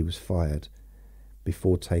until he was fired,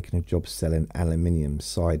 before taking a job selling aluminium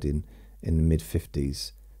siding in the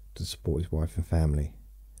mid-50s to support his wife and family.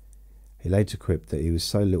 He later quipped that he was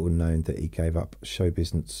so little known that he gave up show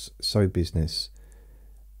business.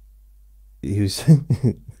 He was...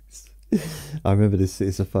 I remember this,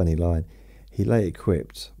 it's a funny line. He later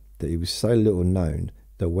quipped that he was so little known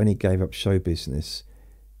that when he gave up show business,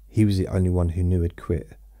 he was the only one who knew he'd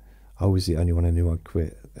quit. I was the only one who knew I'd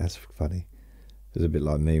quit. That's funny. It was a bit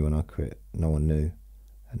like me when I quit. No one knew.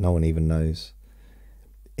 No one even knows.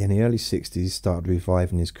 In the early 60s, he started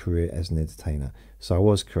reviving his career as an entertainer. So I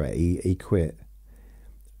was correct. He quit.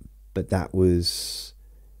 But that was...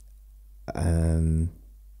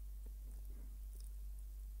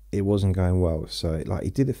 it wasn't going well. So he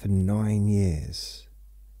did it for 9 years.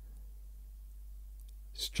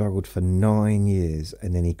 Struggled for 9 years,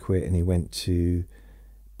 and then he quit, and he went to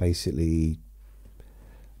basically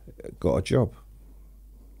got a job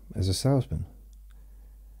as a salesman.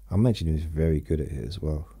 I imagine he was very good at it as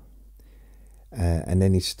well. And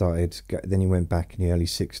then he went back in the early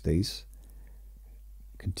 60s,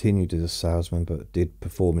 continued as a salesman, but did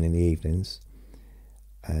performing in the evenings,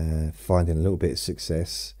 finding a little bit of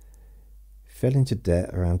success, fell into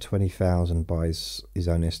debt around $20,000 by his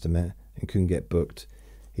own estimate, and couldn't get booked.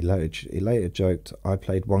 He later joked, "I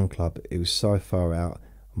played one club, it was so far out,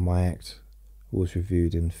 my act was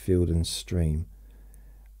reviewed in Field and Stream."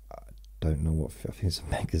 I don't know what, I think it's a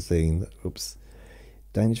magazine. Oops.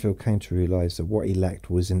 Dangerfield came to realise that what he lacked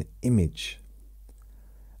was an image,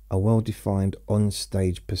 a well-defined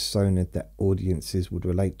on-stage persona that audiences would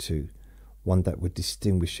relate to, one that would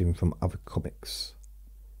distinguish him from other comics.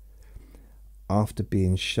 After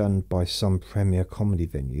being shunned by some premier comedy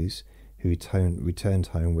venues, he returned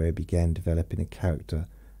home, where he began developing a character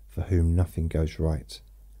for whom nothing goes right.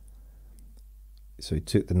 So he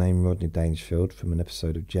took the name Rodney Dangerfield from an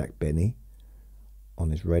episode of Jack Benny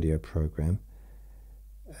on his radio program.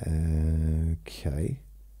 Okay.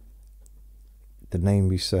 The name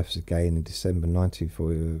resurfaced again in December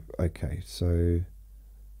 1940. Okay, so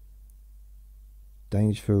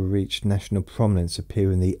Dangerfield reached national prominence,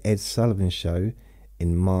 appearing in the Ed Sullivan Show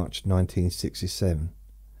in March 1967.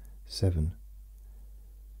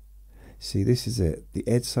 See, this is it. The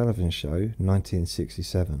Ed Sullivan Show,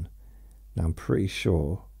 1967. Now, I'm pretty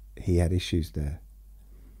sure he had issues there.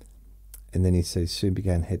 And then he says soon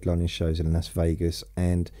began headlining shows in Las Vegas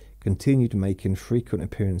and continued making frequent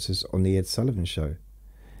appearances on the Ed Sullivan Show.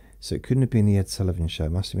 So it couldn't have been the Ed Sullivan Show.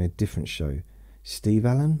 It must have been a different show. Steve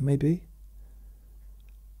Allen, maybe?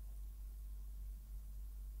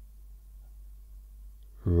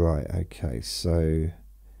 Right, okay, so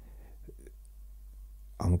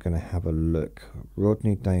I'm going to have a look.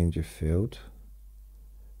 Rodney Dangerfield,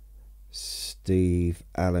 Steve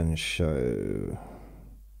Allen Show.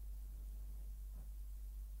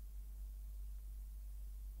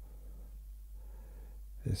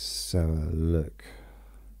 Let's have a look.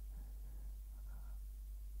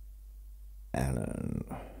 Allen.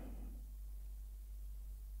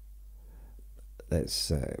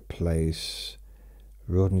 Let's place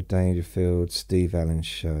Rodney Dangerfield, Steve Allen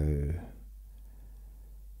Show.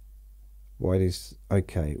 Why did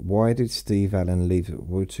Steve Allen leave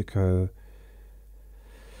Wotico?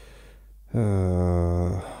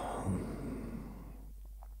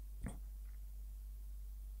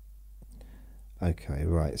 Okay,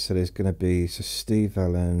 right. So there's going to be Steve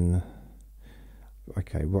Allen.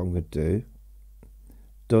 Okay, what I'm going to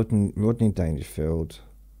do? Rodney Dangerfield.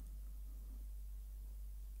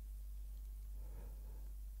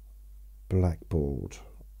 Blackboard.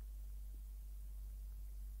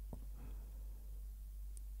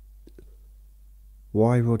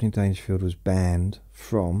 Why Rodney Dangerfield was banned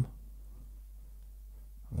from.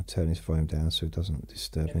 I'm going to turn his volume down so it doesn't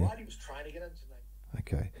disturb me. He was trying to get into that.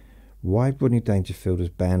 Okay. Why Rodney Dangerfield was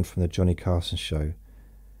banned from the Johnny Carson show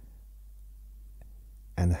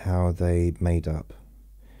and how they made up.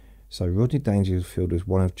 So Rodney Dangerfield was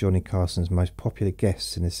one of Johnny Carson's most popular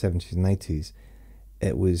guests in the 70s and 80s.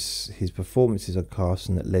 It was his performances on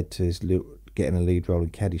Carson that led to his getting a lead role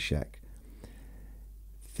in Caddyshack.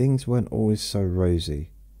 Things weren't always so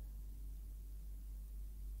rosy.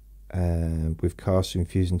 With Carson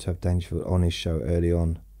refusing to have Dangerfield on his show early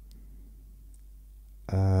on.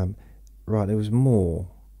 Right, there was more.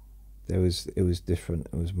 It was different.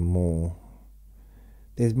 It was more.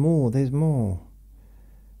 There's more.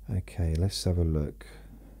 Okay, let's have a look.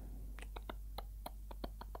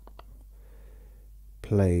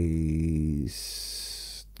 Plays.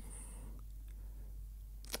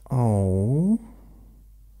 Oh.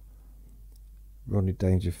 Rodney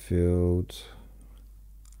Dangerfield.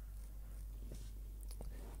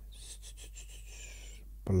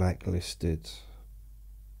 Blacklisted.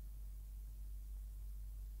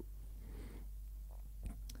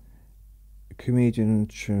 Comedian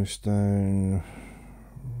Tombstone.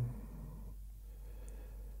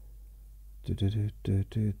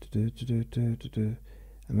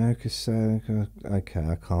 America's Sailing. Okay,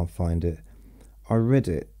 I can't find it. I read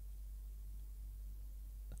it.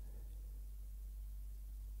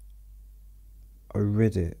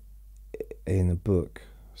 In a book,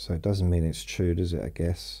 so it doesn't mean it's true, does it? I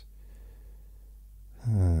guess.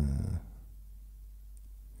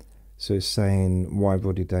 So it's saying why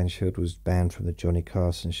Rodney Dangerfield was banned from the Johnny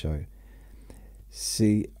Carson show.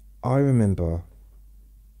 See, I remember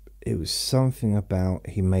it was something about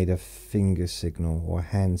he made a finger signal or a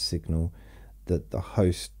hand signal that the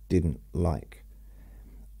host didn't like.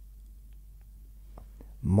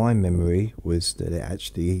 My memory was that it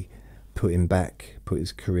actually put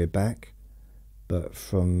his career back, but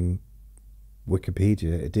from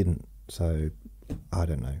Wikipedia it didn't, so I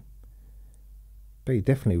don't know. But he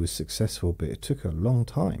definitely was successful, but it took a long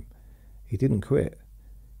time. He didn't quit,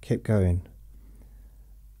 kept going.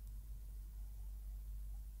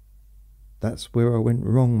 That's where I went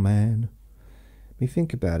wrong, man. I mean,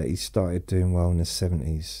 think about it, he started doing well in the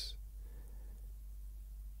 70s.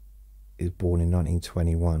 He was born in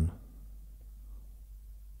 1921.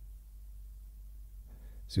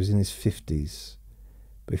 So he was in his 50s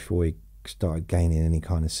before he started gaining any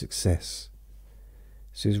kind of success.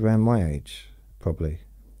 So he was around my age, probably.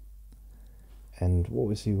 And what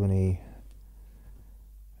was he when he...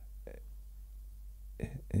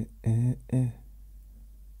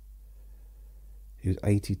 He was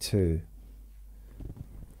 82.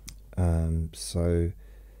 So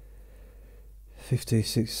 50,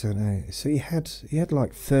 60, 70, 80. So he had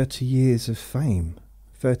like 30 years of fame.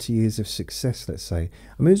 30 years of success, let's say.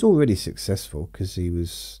 I mean, he was already successful because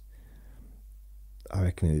I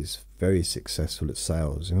reckon he was very successful at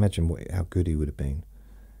sales. Imagine how good he would have been.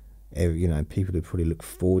 You know, people would probably look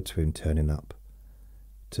forward to him turning up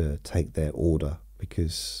to take their order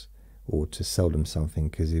or to sell them something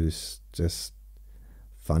because he was just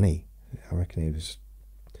funny. I reckon he was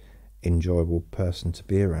an enjoyable person to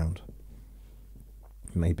be around.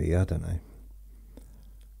 Maybe, I don't know.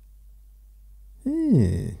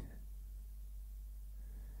 Well,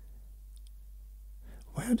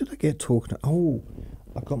 how did I get talking? Oh,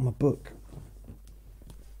 I got my book.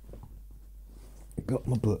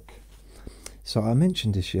 So I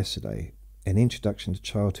mentioned this yesterday. An Introduction to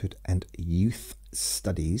Childhood and Youth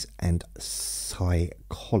Studies and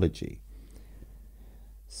Psychology.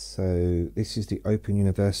 So this is the Open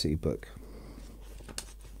University book.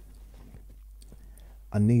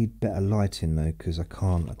 I need better lighting though, because I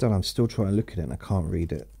don't know, I'm still trying to look at it and I can't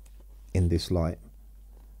read it in this light.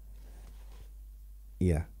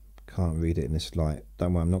 Yeah, can't read it in this light.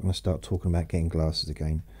 Don't worry, I'm not going to start talking about getting glasses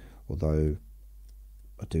again, although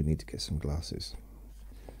I do need to get some glasses,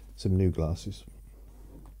 some new glasses.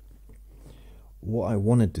 What I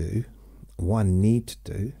want to do, what I need to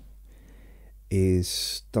do, is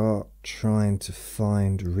start trying to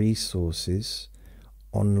find resources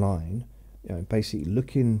online, you know, basically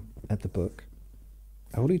looking at the book.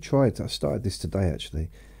 I already tried, I started this today actually,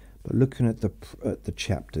 but looking at the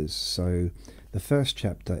chapters. So the first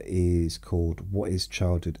chapter is called What is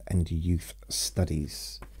Childhood and Youth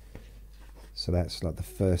Studies? So that's like the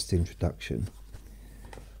first introduction.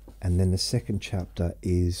 And then the second chapter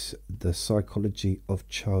is The Psychology of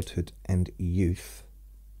Childhood and Youth.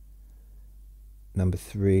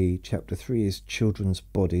 Chapter 3 is Children's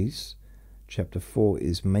Bodies. Chapter 4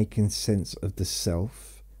 is Making Sense of the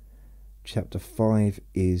Self. Chapter 5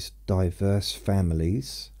 is Diverse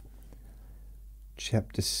Families.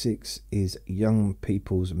 Chapter 6 is Young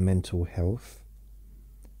People's Mental Health.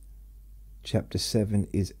 Chapter 7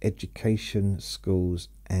 is Education, Schools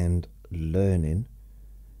and Learning.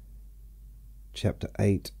 Chapter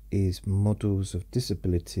 8 is Models of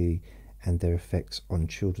Disability and Their Effects on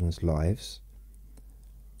Children's Lives.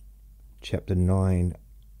 Chapter 9,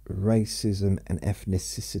 Racism and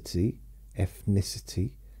Ethnicity.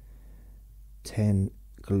 10,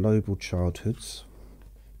 Global Childhoods.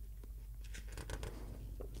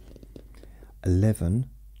 11,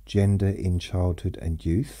 Gender in Childhood and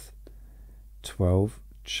Youth. 12,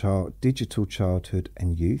 Digital Childhood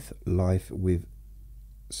and Youth, Life with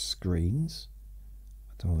Screens.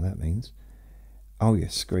 I don't know what that means. Oh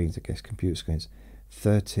yes, screens, I guess, computer screens.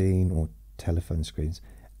 13, or telephone screens,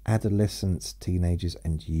 Adolescents, Teenagers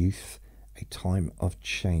and Youth, A Time of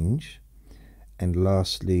Change. And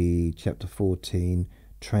lastly, chapter 14,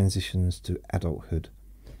 Transitions to Adulthood.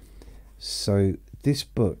 So this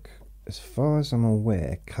book, as far as I'm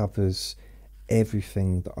aware, covers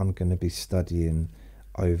everything that I'm going to be studying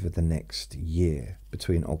over the next year,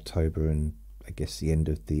 between October and I guess the end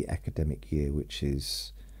of the academic year, which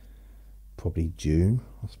is probably June,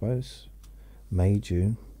 I suppose. May,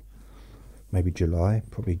 June. Maybe July,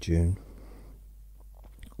 probably June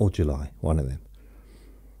or July, one of them.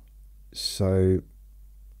 So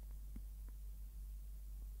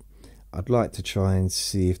I'd like to try and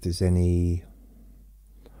see if there's any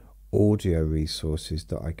audio resources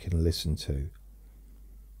that I can listen to.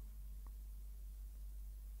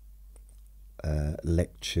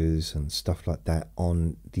 Lectures and stuff like that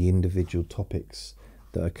on the individual topics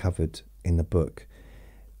that are covered in the book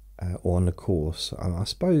or on the course. I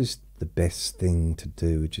suppose the best thing to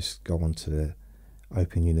do is just go onto the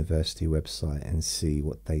Open University website and see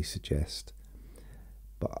what they suggest.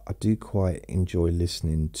 But I do quite enjoy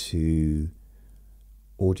listening to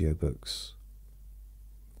audiobooks.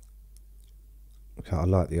 I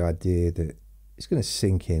like the idea that it's going to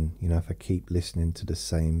sink in, you know, if I keep listening to the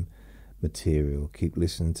same material, keep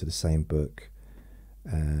listening to the same book,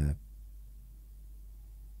 then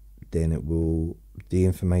it will, the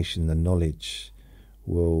information, the knowledge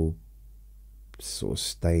will sort of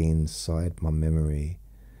stay inside my memory.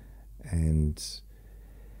 And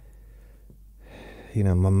you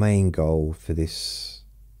know, my main goal for this,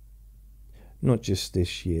 not just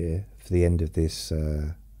this year, for the end of this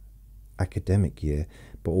academic year,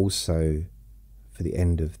 but also for the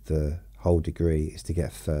end of the whole degree, is to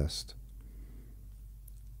get first.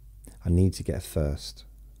 I need to get a first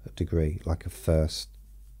degree, like a first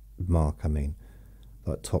mark, I mean,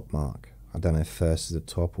 like top mark. I don't know if first is the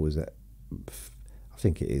top or is it, I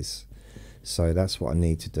think it is. So that's what I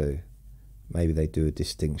need to do. Maybe they do a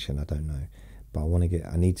distinction, I don't know. But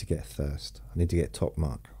I need to get first. I need to get top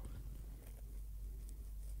mark.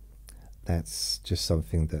 That's just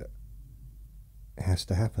something that has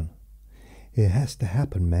to happen. It has to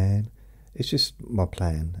happen, man. It's just my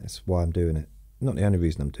plan. That's why I'm doing it. Not the only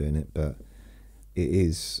reason I'm doing it, but it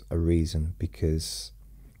is a reason, because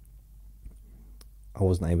I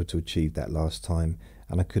wasn't able to achieve that last time,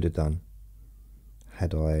 and I could have done,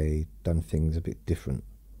 had I done things a bit different.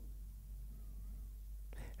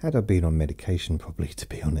 Had I been on medication, probably, to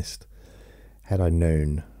be honest. Had I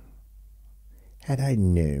known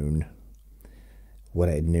what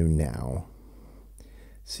I know now.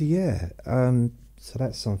 So yeah, so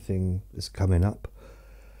that's something that's coming up.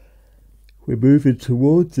 We're moving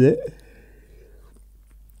towards it.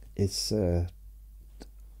 It's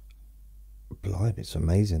blimey, it's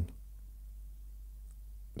amazing.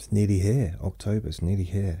 It's nearly here. October's nearly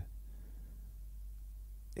here.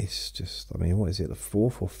 it's just, I mean, what is it, the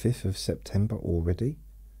 4th or 5th of September already?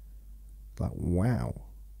 Like, wow.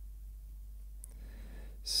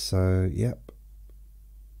 So, yep.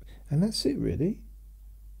 And that's it, really.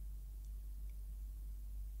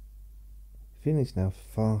 Vinny's now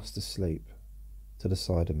fast asleep to the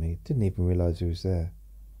side of me. Didn't even realise he was there.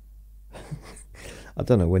 I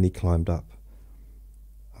don't know when he climbed up.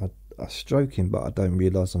 I stroke him, but I don't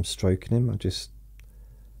realise I'm stroking him.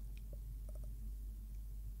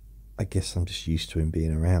 I guess I'm just used to him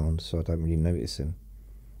being around, so I don't really notice him.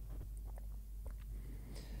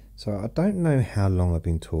 So I don't know how long I've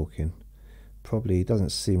been talking. Probably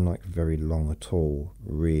doesn't seem like very long at all,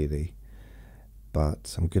 really.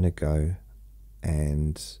 But I'm going to go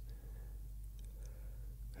and...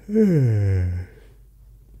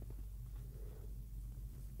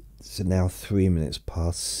 So now 3 minutes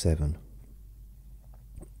past 7.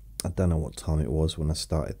 I don't know what time it was when I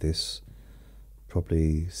started this.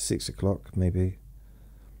 Probably 6 o'clock, maybe.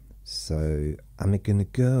 So I'm gonna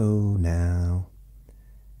go now.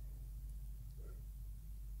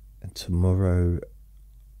 And tomorrow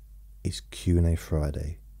is Q&A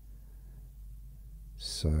Friday.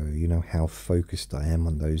 So you know how focused I am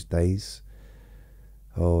on those days.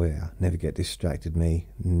 Oh yeah, never get distracted, me.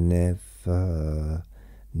 Never.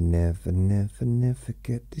 Never, never, never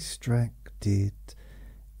get distracted.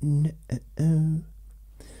 No.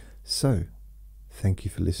 So, thank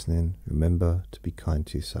you for listening. Remember to be kind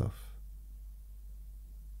to yourself.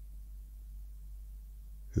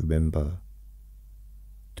 Remember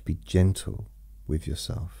to be gentle with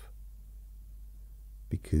yourself,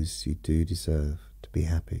 because you do deserve to be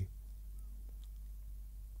happy.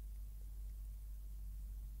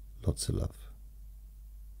 Lots of love.